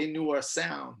Night, like they knew our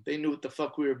sound. They knew what the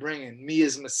fuck we were bringing. Me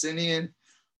as Messinian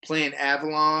playing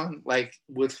Avalon, like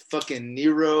with fucking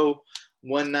Nero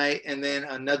one night, and then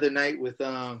another night with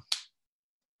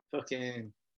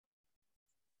fucking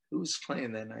who's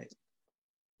playing that night?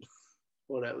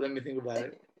 Hold up, let me think about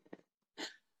it.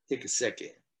 Take a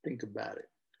second, think about it.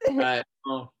 All right.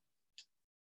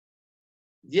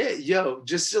 Yeah, yo,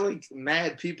 just like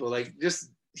mad people, like just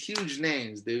huge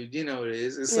names, dude. You know what it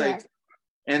is. It's like,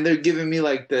 and they're giving me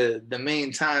like the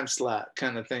main time slot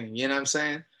kind of thing. You know what I'm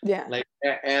saying? Yeah. Like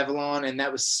Avalon, and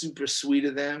that was super sweet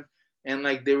of them. And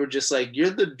like they were just like, you're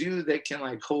the dude that can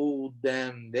like hold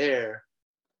them there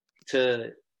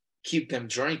to keep them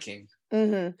drinking.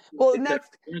 Mm-hmm. Well, and that's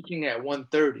drinking at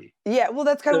 1:30. Yeah, well,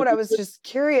 that's kind of what I was just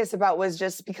curious about, was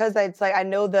just because it's like I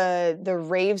know the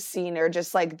rave scene, or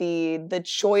just like the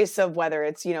choice of whether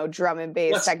it's, you know, drum and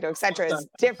bass, techno, etc. is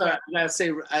different. I gotta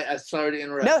say, I sorry to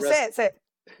interrupt. No, say it.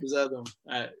 There's other one.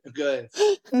 All right, go ahead.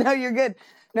 No, you're good.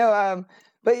 No,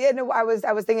 but yeah, no, I was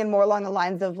thinking more along the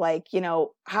lines of like, you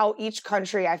know, how each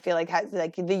country, I feel like, has,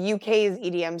 like the UK's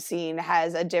EDM scene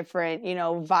has a different, you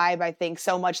know, vibe, I think,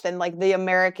 so much than like the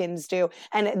Americans do.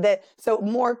 And that, so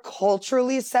more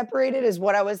culturally separated is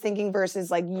what I was thinking, versus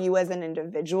like you as an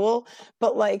individual.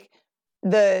 But like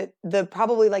the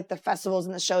probably like the festivals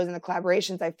and the shows and the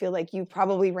collaborations, I feel like you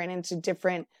probably ran into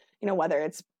different, you know, whether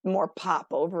it's more pop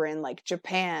over in like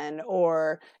Japan,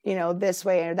 or, you know, this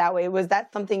way or that way. Was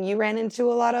that something you ran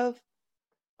into a lot of?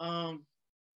 Well,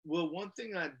 one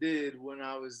thing I did when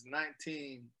I was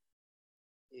 19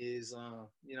 is,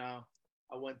 you know,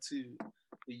 I went to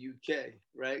the UK,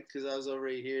 right? Because I was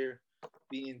already here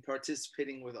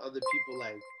participating with other people,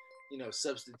 like, you know,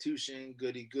 Substitution,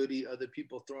 Goody Goody, other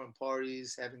people throwing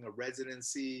parties, having a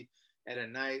residency at a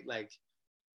night. Like,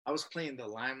 I was playing the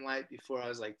Limelight before I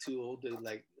was like too old to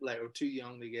like or too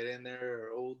young to get in there,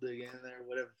 or old to get in there,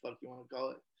 whatever the fuck you want to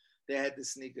call it. They had to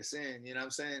sneak us in, you know what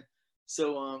I'm saying?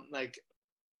 So like,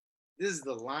 this is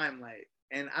the Limelight,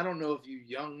 and I don't know if you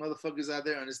young motherfuckers out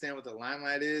there understand what the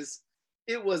Limelight is.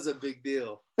 It was a big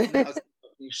deal. You know, I was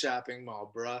shopping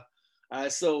mall, bruh.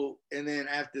 So, and then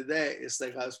after that, it's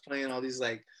like I was playing all these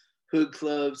like hood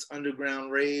clubs,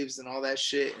 underground raves, and all that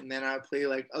shit. And then I play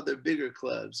like other bigger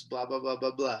clubs, blah, blah, blah,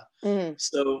 blah, blah. Mm-hmm.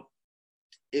 So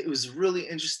it was really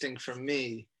interesting for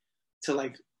me to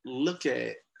like look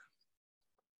at,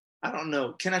 I don't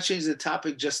know, can I change the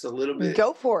topic just a little bit?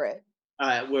 Go for it. All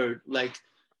right, word. Like,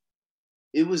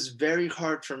 it was very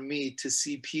hard for me to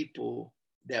see people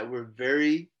that were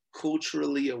very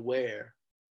culturally aware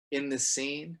in the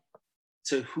scene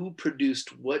to who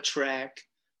produced what track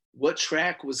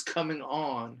was coming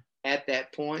on at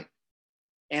that point,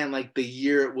 and like the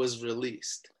year it was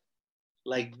released.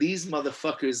 Like, these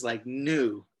motherfuckers like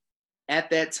knew at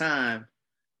that time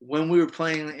when we were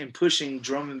playing and pushing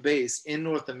drum and bass in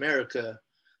North America,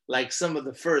 like some of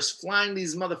the first, flying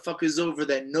these motherfuckers over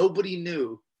that nobody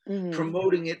knew, mm-hmm.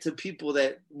 promoting it to people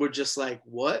that were just like,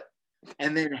 what?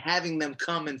 And then having them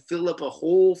come and fill up a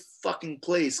whole fucking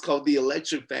place called the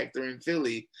Electric Factory in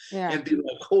Philly, and be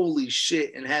like, holy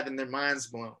shit, and having their minds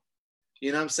blown.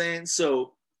 You know what I'm saying?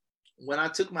 So when I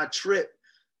took my trip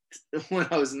when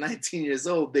I was 19 years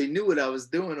old, they knew what I was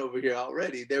doing over here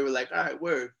already. They were like, all right,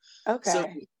 word. Okay. So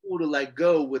it was cool to like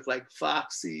go with like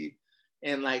Foxy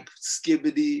and like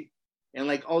Skibbity and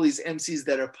like all these MCs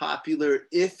that are popular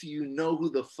if you know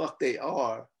who the fuck they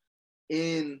are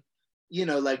in, you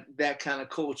know, like that kind of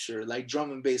culture, like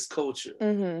drum and bass culture.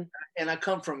 Mm-hmm. And I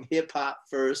come from hip hop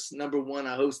first. Number one,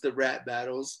 I hosted rap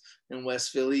battles in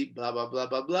West Philly, blah, blah, blah,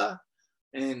 blah, blah.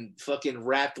 And fucking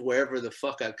rapped wherever the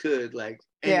fuck I could, like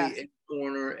any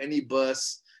corner, any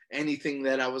bus, anything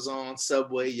that I was on,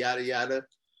 subway, yada, yada.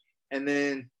 And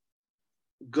then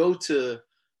go to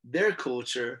their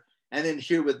culture and then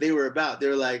hear what they were about. They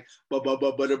were like, like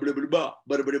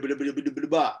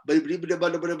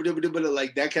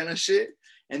that kind of shit.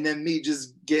 And then me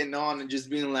just getting on and just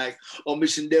being like, oh,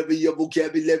 missionary, your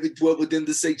vocabulary dwell within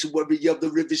the sanctuary of the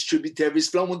river's tributaries,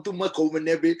 flowing through my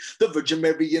coronary, the Virgin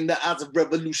Mary in the eyes of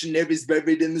revolutionaries,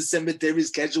 buried in the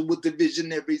cemeteries, casual with the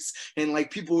visionaries. And like,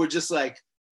 people were just like,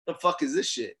 the fuck is this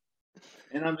shit?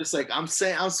 And I'm just like, I'm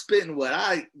spitting where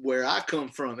I come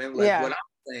from and like what I'm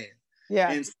saying. Yeah.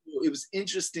 And so it was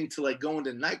interesting to like go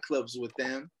into nightclubs with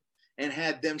them and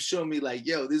had them show me like,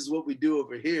 yo, this is what we do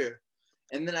over here.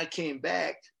 And then I came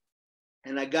back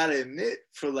and I gotta admit,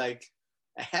 for like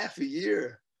a half a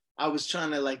year, I was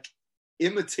trying to like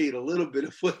imitate a little bit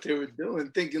of what they were doing,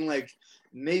 thinking like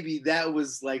maybe that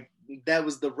was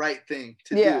the right thing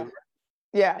to do.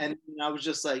 Yeah. And I was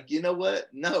just like, you know what?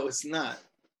 No, it's not.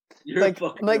 You're a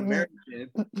fucking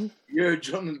American. You're a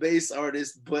drum and bass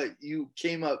artist, but you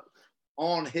came up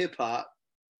on hip hop.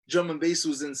 Drum and bass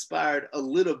was inspired a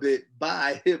little bit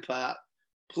by hip hop,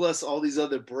 plus all these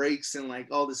other breaks and like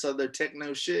all this other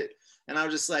techno shit. And I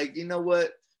was just like, you know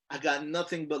what? I got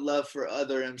nothing but love for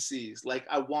other MCs. Like,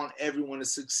 I want everyone to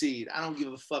succeed. I don't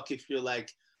give a fuck if you're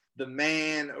like the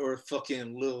Man or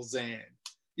fucking Lil Xan.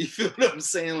 You feel what I'm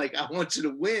saying? Like, I want you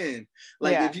to win.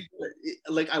 Like, if you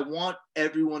like, I want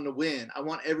everyone to win. I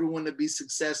want everyone to be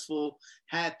successful,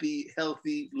 happy,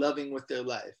 healthy, loving with their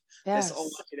life. Yes. That's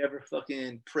all I could ever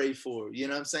fucking pray for. You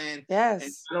know what I'm saying? Yes.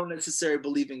 And I don't necessarily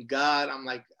believe in God. I'm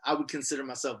like, I would consider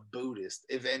myself Buddhist,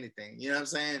 if anything. You know what I'm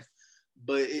saying?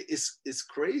 But it's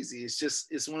crazy.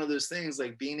 It's one of those things,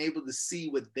 like being able to see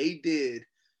what they did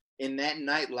in that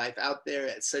nightlife out there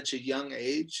at such a young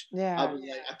age. Yeah.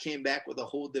 I came back with a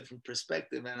whole different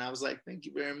perspective, and I was like, thank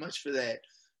you very much for that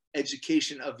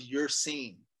education of your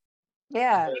scene.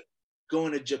 Yeah. But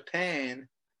going to Japan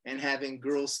and having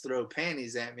girls throw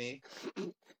panties at me.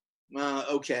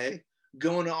 Okay.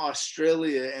 Going to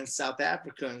Australia and South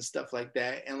Africa and stuff like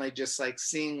that, and like just like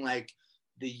seeing like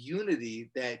the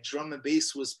unity that drum and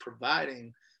bass was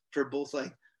providing for both,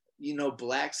 like, you know,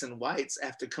 blacks and whites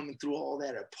after coming through all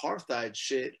that apartheid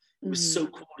shit. It was so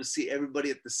cool to see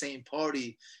everybody at the same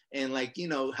party, and like, you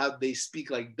know, how they speak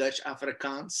like Dutch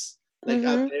Afrikaans, like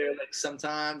out there, like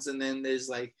sometimes, and then there's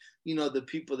like, you know, the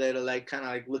people that are like kind of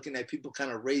like looking at people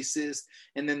kind of racist,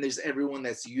 and then there's everyone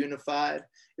that's unified.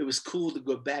 It was cool to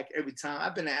go back every time.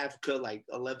 I've been to Africa like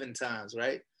 11 times,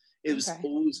 right? It was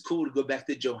always cool to go back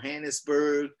to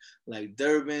Johannesburg, like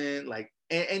Durban, like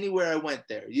anywhere I went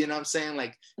there. You know what I'm saying?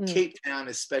 Like Cape Town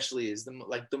especially is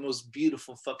the most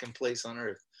beautiful fucking place on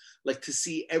earth. Like, to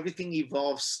see everything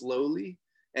evolve slowly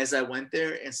as I went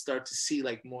there and start to see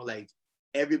like more like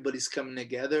everybody's coming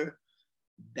together.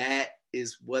 That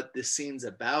is what this scene's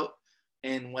about.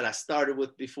 And what I started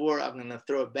with before, I'm going to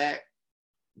throw it back.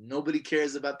 Nobody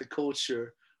cares about the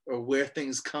culture or where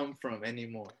things come from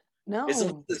anymore. No. It's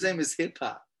almost the same as hip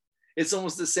hop. It's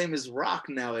almost the same as rock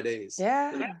nowadays.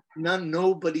 Yeah. Like,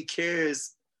 nobody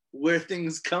cares where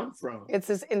things come from. It's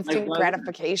this instant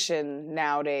gratification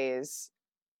nowadays.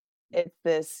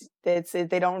 They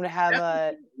don't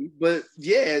have but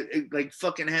yeah, like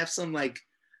fucking have some like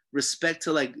respect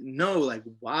to like, no, like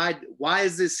why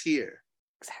is this here?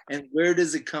 Exactly. And where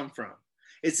does it come from?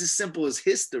 It's as simple as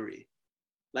history.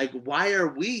 Like, why are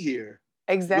we here?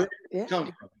 Exactly. Where did it come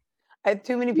from?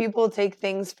 Too many people take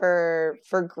things for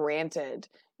granted,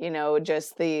 you know,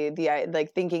 just the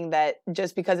like thinking that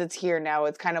just because it's here now,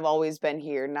 it's kind of always been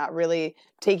here, not really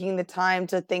taking the time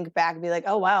to think back and be like,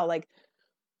 oh wow, like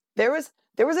there was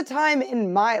a time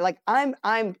in my, like, I'm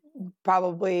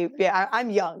probably, I'm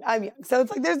young. So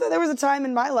it's like there was a time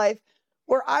in my life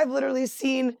where I've literally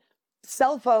seen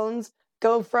cell phones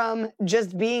go from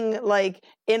just being like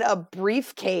in a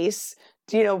briefcase,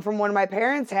 you know, from one my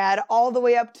parents had, all the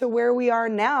way up to where we are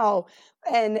now.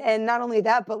 And not only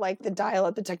that, but like the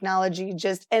dial-up, the technology,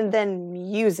 just, and then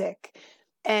music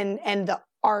and the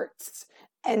arts,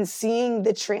 and seeing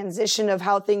the transition of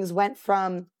how things went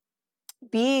from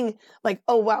being like,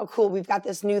 oh wow, cool, we've got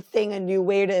this new thing, a new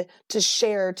way to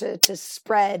share, to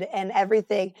spread and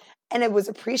everything. And it was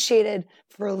appreciated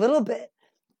for a little bit,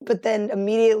 but then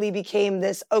immediately became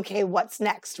this, okay, what's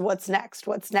next?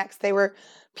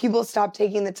 People stopped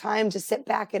taking the time to sit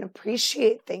back and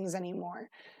appreciate things anymore.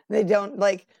 They don't,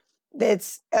 like,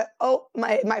 it's,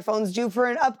 my phone's due for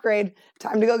an upgrade.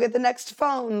 Time to go get the next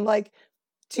phone. Like,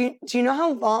 do you know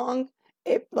how long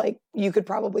it, like, you could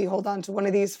probably hold on to one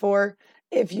of these for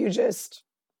if you just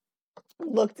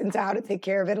looked into how to take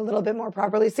care of it a little bit more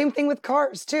properly? Same thing with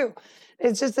cars too.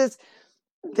 It's just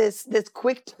this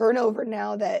quick turnover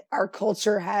now that our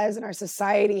culture has and our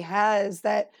society has,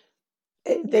 that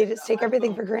they just take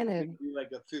everything for granted. Like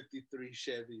a 53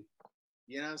 Chevy,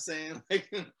 you know what I'm saying?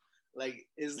 Like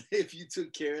if you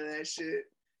took care of that shit,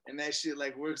 and that shit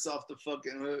like works off the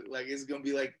fucking hook, like it's gonna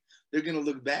be like, they're gonna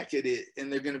look back at it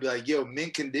and they're gonna be like, yo,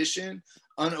 mint condition,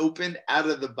 unopened, out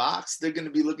of the box. They're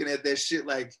gonna be looking at that shit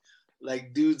like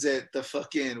dudes at the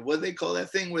fucking, what do they call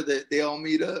that thing where they all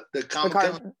meet up? The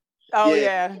Comic-Con? Oh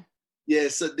yeah. Yeah,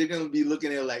 so they're gonna be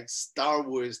looking at like Star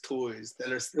Wars toys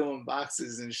that are still in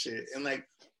boxes and shit. And like,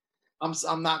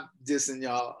 I'm not dissing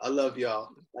y'all. I love y'all.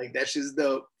 Like, that shit's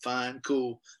dope. Fine,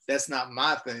 cool. That's not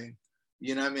my thing.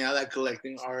 You know what I mean? I like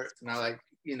collecting art, and I like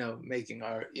making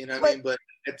art, what I mean? But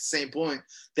at the same point,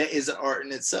 that is an art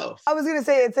in itself. I was gonna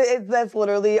say that's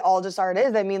literally all just art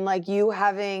is. I mean, like you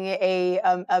having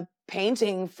a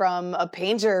painting from a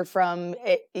painter from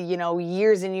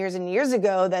years and years and years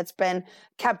ago that's been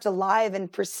kept alive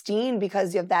and pristine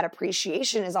because of that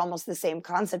appreciation is almost the same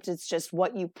concept. It's just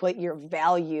what you put your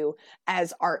value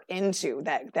as art into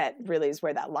that really is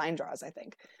where that line draws, I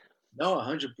think. No,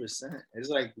 100%. It's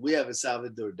like we have a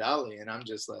Salvador Dali, and I'm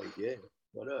just like, yeah,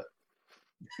 what up?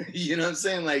 You know what I'm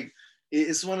saying? Like,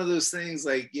 it's one of those things,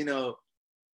 like, the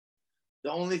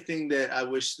only thing that I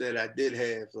wish that I did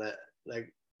have,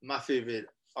 like my favorite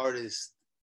artist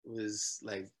was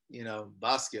like,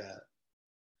 Basquiat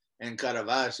and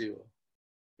Caravaggio.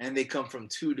 And they come from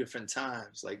two different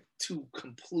times, like two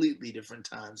completely different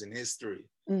times in history,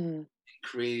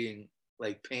 creating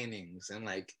like paintings and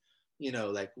like,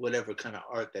 like whatever kind of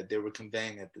art that they were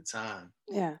conveying at the time.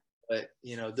 Yeah. But,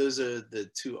 those are the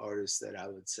two artists that I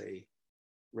would say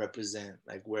represent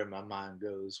like where my mind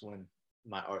goes when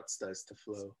my art starts to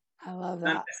flow. I love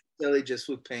that. Not necessarily just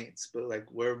with paints, but like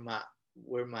where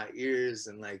my ears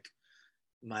and like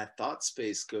my thought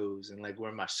space goes and like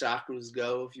where my chakras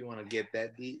go, if you want to get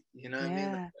that deep, you know what I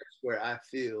mean? Like,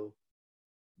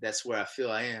 that's where I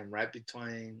feel I am, right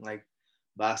between like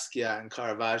Basquiat and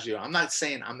Caravaggio. I'm not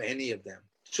saying I'm any of them.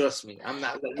 Trust me, I'm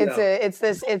not. It's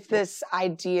this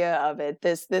idea of it,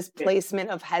 this placement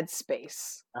of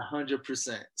headspace.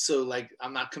 100%. So like,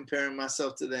 I'm not comparing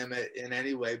myself to them in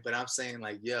any way, but I'm saying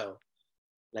like,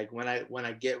 like when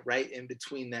I get right in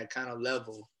between that kind of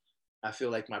level, I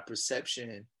feel like my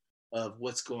perception of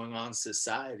what's going on in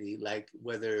society, like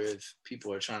whether if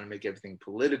people are trying to make everything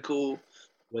political,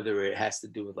 whether it has to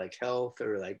do with like health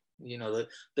or like,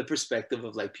 the perspective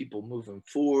of like people moving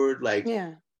forward, like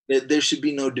there should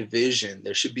be no division.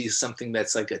 There should be something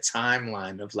that's like a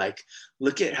timeline of like,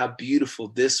 look at how beautiful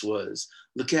this was.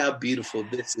 Look at how beautiful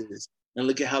this is. And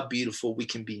look at how beautiful we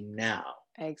can be now.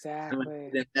 Exactly.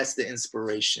 And that's the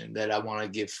inspiration that I want to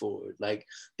give forward. Like,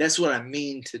 that's what I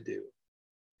mean to do.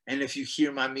 And if you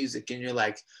hear my music and you're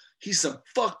like, he's some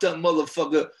fucked up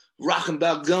motherfucker rocking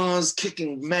about guns,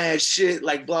 kicking mad shit,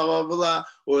 like blah, blah, blah.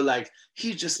 Or like,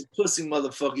 he's just a pussy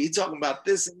motherfucker. He talking about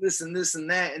this and this and this and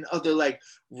that and other like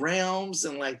realms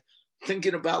and like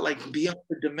thinking about like beyond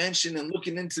the dimension and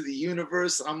looking into the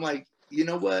universe. I'm like, you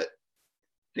know what?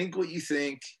 Think what you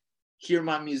think. Hear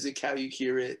my music how you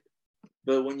hear it.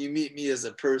 But when you meet me as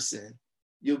a person,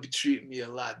 you'll be treating me a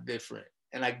lot different.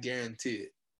 And I guarantee it.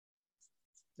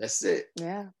 That's it.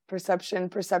 Yeah. Perception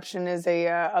is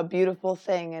a beautiful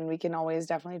thing. And we can always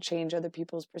definitely change other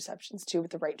people's perceptions too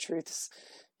with the right truths,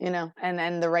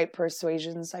 and the right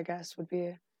persuasions, I guess, would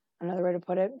be another way to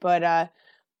put it. But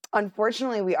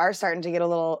unfortunately, we are starting to get a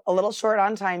little short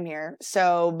on time here.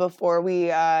 So before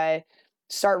we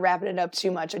start wrapping it up too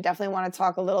much, I definitely want to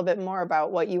talk a little bit more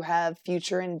about what you have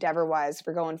future endeavor-wise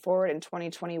for going forward in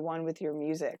 2021 with your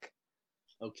music.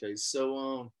 Okay,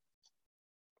 so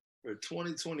for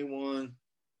 2021,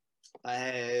 I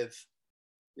have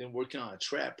been working on a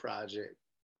trap project,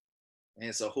 and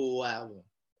it's a whole album,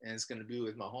 and it's going to be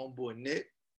with my homeboy Nick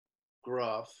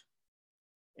Groff,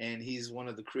 and he's one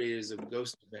of the creators of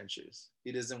Ghost Adventures.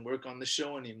 He doesn't work on the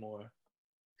show anymore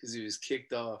because he was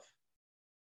kicked off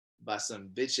by some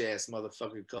bitch ass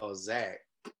motherfucker called Zach.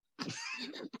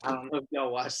 I don't know if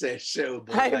y'all watch that show,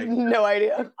 but I have no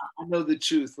idea. I know the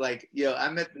truth. Like, I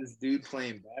met this dude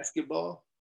playing basketball,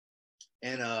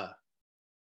 and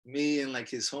me and like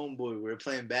his homeboy, we were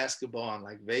playing basketball in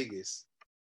like Vegas,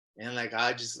 and like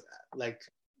I just like,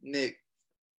 Nick,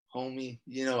 homie,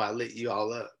 I lit you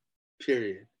all up.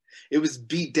 Period. It was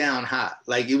beat down hot.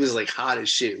 Like, it was like hot as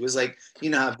shit. It was like,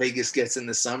 how Vegas gets in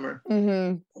the summer.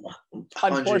 Mm-hmm.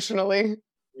 Unfortunately.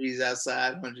 Degrees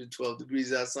outside, 112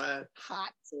 degrees outside.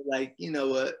 Hot. So like, you know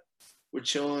what? We're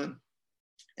chilling.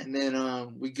 And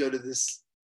then we go to this,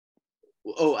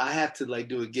 I have to like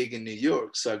do a gig in New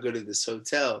York. So I go to this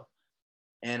hotel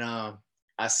and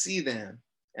I see them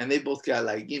and they both got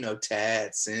like,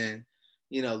 tats and,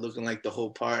 looking like the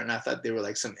whole part. And I thought they were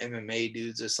like some MMA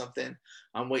dudes or something.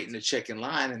 I'm waiting to check in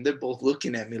line and they're both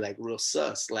looking at me like real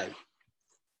sus, like,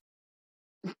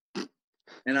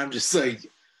 and I'm just like,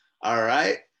 all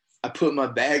right. I put my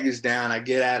baggage down. I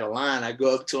get out of line. I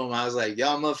go up to them. I was like,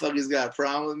 y'all motherfuckers got a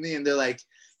problem with me? And they're like,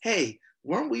 hey,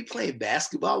 weren't we playing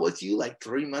basketball with you like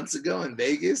 3 months ago in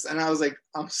Vegas? And I was like,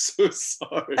 I'm so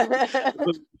sorry.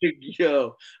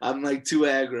 Yo, I'm like too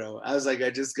aggro. I was like,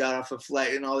 I just got off a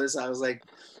flight and all this. I was like,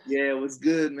 yeah, it was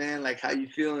good, man. Like, how you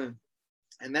feeling?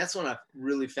 And that's when I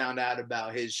really found out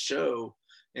about his show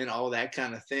and all that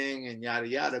kind of thing and yada,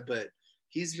 yada. But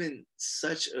he's been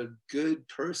such a good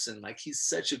person. Like, he's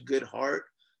such a good heart,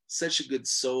 such a good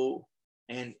soul.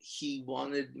 And he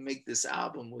wanted to make this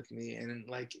album with me. And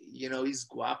like, you know, he's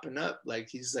guapping up. Like,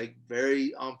 he's like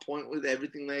very on point with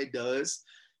everything that he does.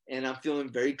 And I'm feeling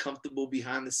very comfortable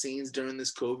behind the scenes during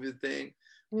this COVID thing,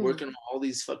 working on all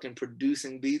these fucking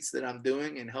producing beats that I'm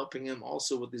doing and helping him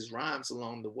also with his rhymes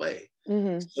along the way.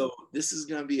 So this is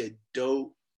going to be a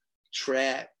dope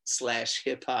trap /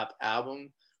 hip hop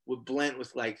album with blend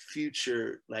with like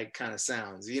future like kind of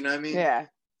sounds, you know what I mean? Yeah.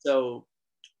 So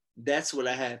that's what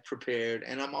I had prepared.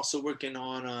 And I'm also working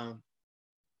on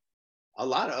a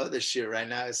lot of other shit right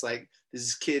now. It's like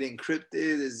this kid Encrypted,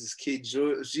 there's this kid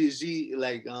Gigi,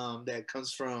 like that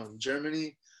comes from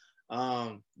Germany.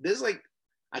 There's like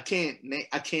I can't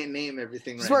name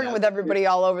everything. Just right working now. with everybody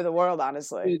all over the world,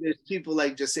 honestly. There's people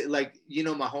like just like, you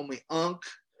know, my homie Unk,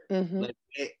 like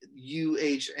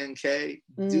UHNK,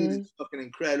 dude is fucking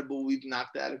incredible. We've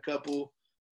knocked out a couple.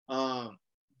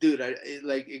 Dude,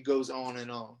 it goes on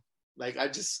and on. Like,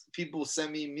 people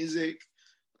send me music,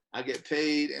 I get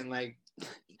paid, and like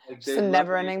it's a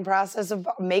never-ending process of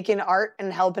making art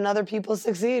and helping other people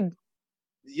succeed.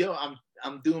 Yo,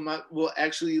 I'm doing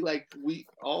actually, like, we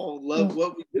all love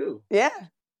what we do. Yeah.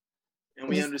 And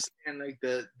we understand like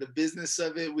the business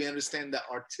of it. We understand the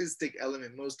artistic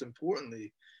element. Most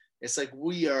importantly, it's like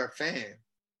we are a fan.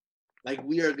 Like,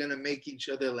 we are gonna make each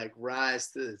other like rise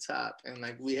to the top, and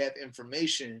like we have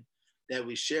information that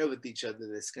we share with each other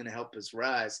that's gonna help us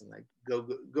rise and like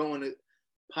go in a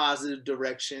positive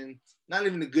direction. Not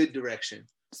even a good direction.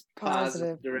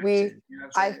 Positive direction. You know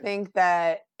what I'm I think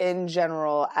that in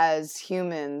general, as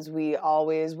humans, we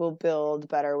always will build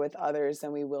better with others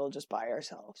than we will just by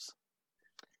ourselves.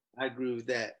 I agree with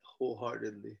that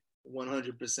wholeheartedly.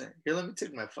 100%. Here, let me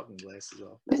take my fucking glasses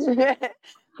off.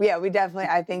 Yeah, we definitely,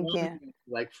 I think, yeah.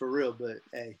 Like, for real, but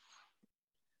hey,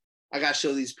 I gotta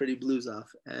show these pretty blues off.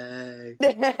 Hey.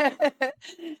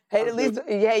 Hey, at least,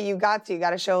 yeah, you got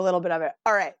to show a little bit of it.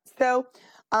 All right. So,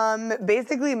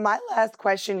 basically, my last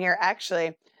question here,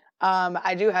 actually,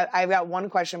 I've got one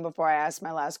question before I ask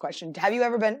my last question. Did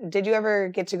you ever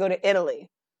get to go to Italy?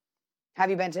 Have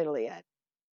you been to Italy yet?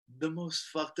 The most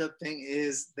fucked up thing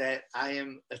is that I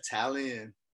am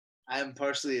Italian. I am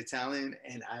partially Italian,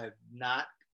 and I have not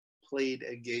played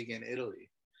a gig in Italy.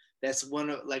 That's one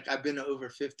of, like, I've been to over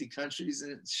 50 countries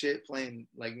and shit playing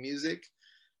like music.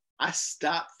 I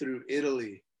stopped through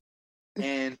Italy,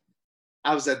 and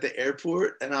I was at the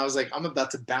airport, and I was like, I'm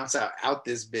about to bounce out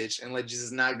this bitch and like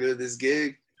just not go to this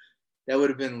gig. That would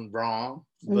have been wrong,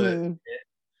 but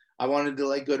I wanted to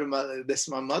like go to this is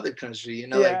my mother country, you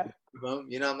know, like,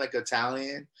 you know, I'm like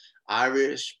Italian,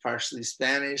 Irish, partially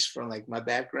Spanish from like my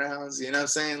backgrounds, you know what I'm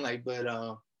saying? Like, but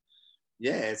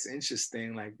yeah, it's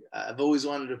interesting. Like, I've always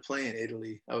wanted to play in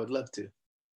Italy. I would love to.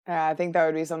 I think that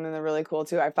would be something that's really cool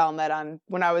too. I found that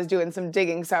when I was doing some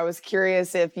digging, so I was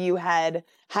curious if you had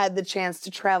the chance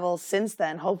to travel since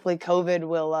then. Hopefully, COVID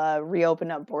will reopen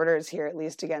up borders here at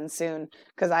least again soon.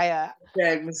 Because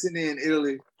Messini in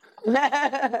Italy.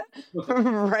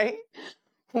 Right.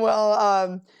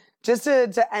 Well, just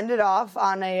to end it off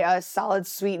on a solid,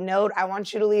 sweet note, I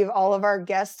want you to leave all of our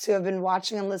guests who have been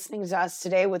watching and listening to us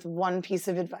today with one piece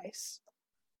of advice.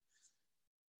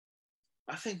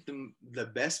 I think the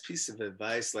best piece of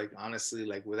advice, like, honestly,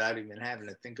 like, without even having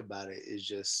to think about it, is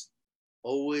just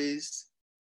always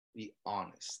be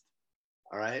honest.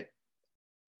 All right?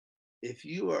 If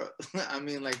you are,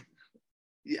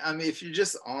 if you're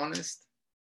just honest,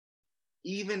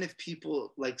 even if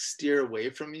people like steer away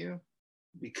from you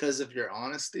because of your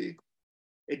honesty,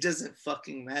 it doesn't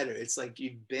fucking matter. It's like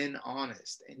you've been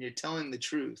honest and you're telling the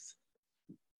truth.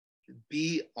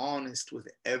 Be honest with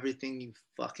everything you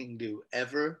fucking do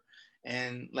ever.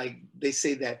 And like they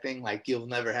say that thing, like, you'll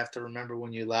never have to remember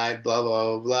when you lied, blah,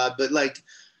 blah, blah. But like,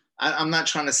 I'm not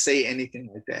trying to say anything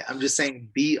like that. I'm just saying,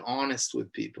 be honest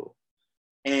with people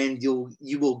and you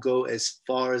will go as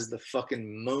far as the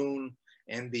fucking moon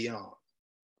and beyond.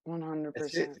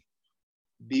 100%.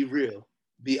 Be real.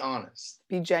 Be honest.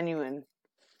 Be genuine.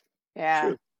 Yeah.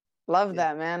 True. Love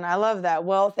that, man. I love that.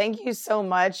 Well, thank you so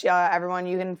much. Everyone,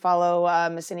 you can follow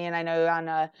Messinian. I know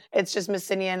on it's just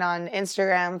Messinian on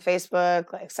Instagram,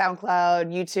 Facebook, like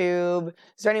SoundCloud, YouTube.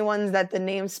 Is there any ones that the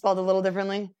name's spelled a little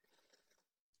differently?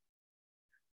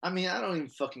 I mean, I don't even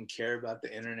fucking care about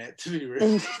the internet, to be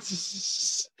real.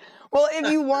 Well,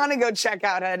 if you want to go check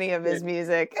out any of his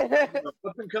music.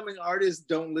 Up-and-coming artists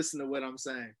don't listen to what I'm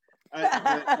saying.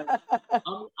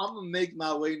 I'm gonna make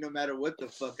my way no matter what the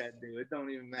fuck I do. It don't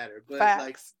even matter. But Facts.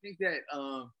 Like, I think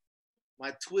that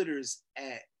my Twitter's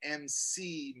at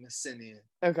MC Messinian.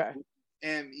 Okay.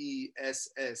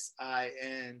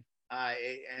 MESSINIAN.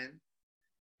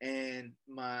 And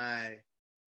my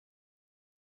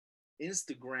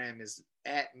Instagram is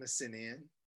at Messinian.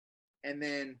 And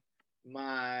then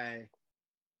my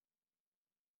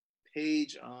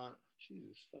page on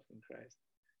Jesus fucking Christ.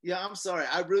 Yeah, I'm sorry.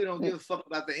 I really don't give a fuck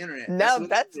about the internet. No,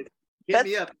 hit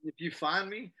me up. If you find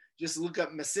me, just look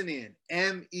up Messinian,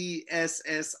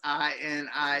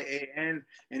 MESSINIAN.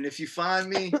 And if you find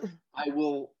me, I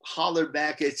will holler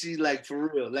back at you like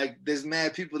for real. Like there's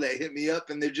mad people that hit me up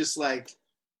and they're just like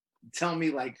tell me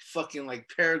like fucking like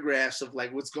paragraphs of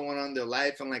like what's going on in their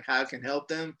life and like how I can help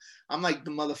them. I'm like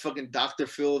the motherfucking Dr.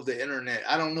 Phil of the internet.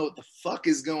 I don't know what the fuck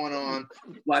is going on,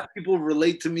 why people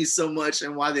relate to me so much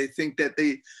and why they think that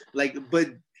they like, but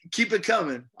keep it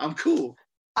coming. I'm cool.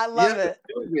 I love it.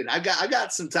 I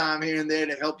got some time here and there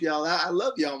to help y'all out. I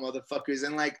love y'all motherfuckers.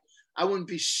 And like, I wouldn't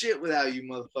be shit without you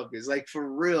motherfuckers. Like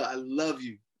for real, I love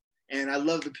you. And I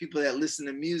love the people that listen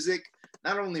to music.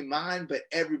 Not only mine, but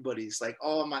everybody's, like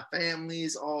all my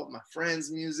families, all my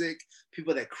friends' music,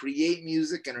 people that create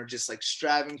music and are just like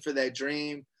striving for that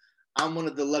dream. I'm one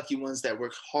of the lucky ones that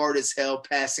work hard as hell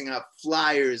passing out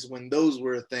flyers when those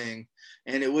were a thing.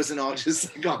 And it wasn't all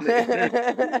just like on the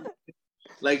internet.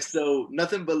 Like, so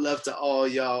nothing but love to all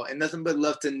y'all and nothing but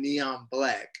love to Neon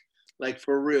Black. Like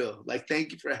for real. Like,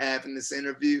 thank you for having this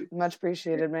interview. Much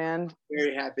appreciated, man.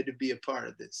 Very happy to be a part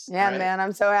of this. Yeah, right? Man,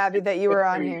 I'm so happy that you were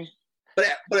on here.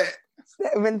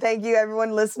 And thank you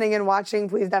everyone listening and watching.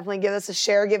 Please definitely give us a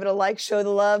share, give it a like, show the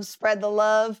love, spread the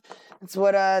love.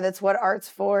 That's what art's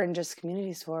for and just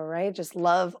community's for, right? Just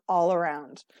love all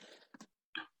around.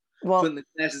 Well, putting the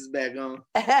glasses back on.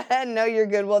 No, you're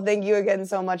good. Well, thank you again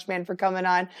so much, man, for coming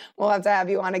on. We'll have to have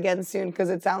you on again soon because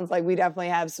it sounds like we definitely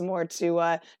have some more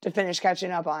to finish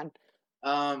catching up on.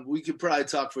 We could probably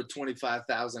talk for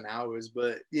 25,000 hours,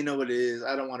 but you know what it is.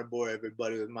 I don't want to bore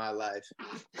everybody with my life.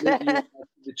 The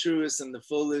truest and the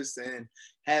fullest, and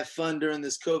have fun during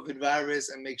this COVID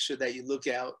virus, and make sure that you look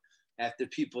out after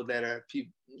people that are,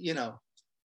 you know,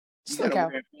 you gotta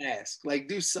wear a mask. Like,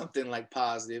 do something like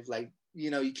positive. Like,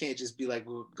 you know, you can't just be like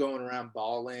going around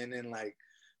bawling and like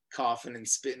coughing and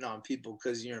spitting on people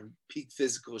because you're in peak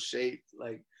physical shape.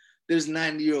 Like, there's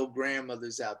 90-year-old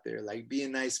grandmothers out there. Like, be a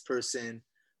nice person,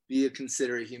 be a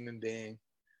considerate human being.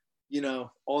 You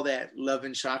know, all that love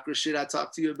and chakra shit I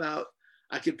talked to you about,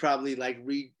 I could probably like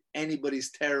read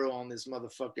anybody's tarot on this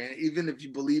motherfucker. And even if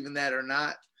you believe in that or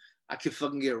not, I could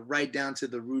fucking get right down to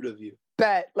the root of you.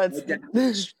 Bet. Let's right down to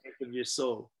the strength of your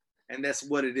soul. And that's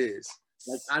what it is.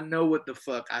 Like, I know what the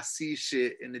fuck. I see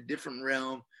shit in a different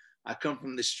realm. I come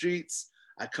from the streets.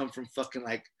 I come from fucking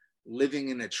like living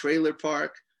in a trailer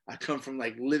park. I come from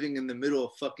like living in the middle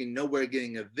of fucking nowhere,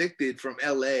 getting evicted from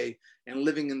LA and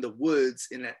living in the woods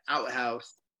in an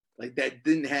outhouse like that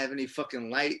didn't have any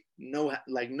fucking light, no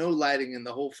lighting in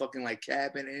the whole fucking like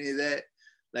cabin, any of that.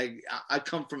 Like, I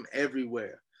come from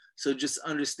everywhere. So just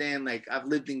understand, like, I've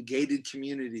lived in gated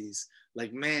communities,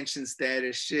 like mansion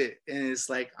status shit. And it's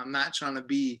like, I'm not trying to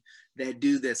be that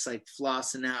dude that's like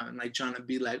flossing out and like trying to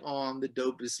be like, oh, I'm the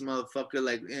dopest motherfucker.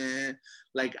 Like,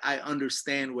 like, I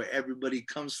understand where everybody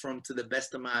comes from to the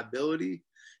best of my ability.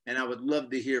 And I would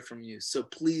love to hear from you. So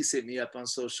please hit me up on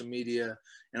social media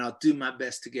and I'll do my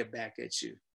best to get back at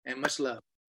you. And much love.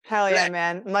 Hell yeah,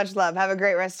 man. Much love. Have a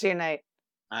great rest of your night.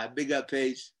 All right, big up,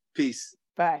 Paige. Peace.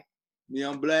 Bye.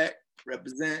 Neon Black,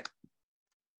 represent.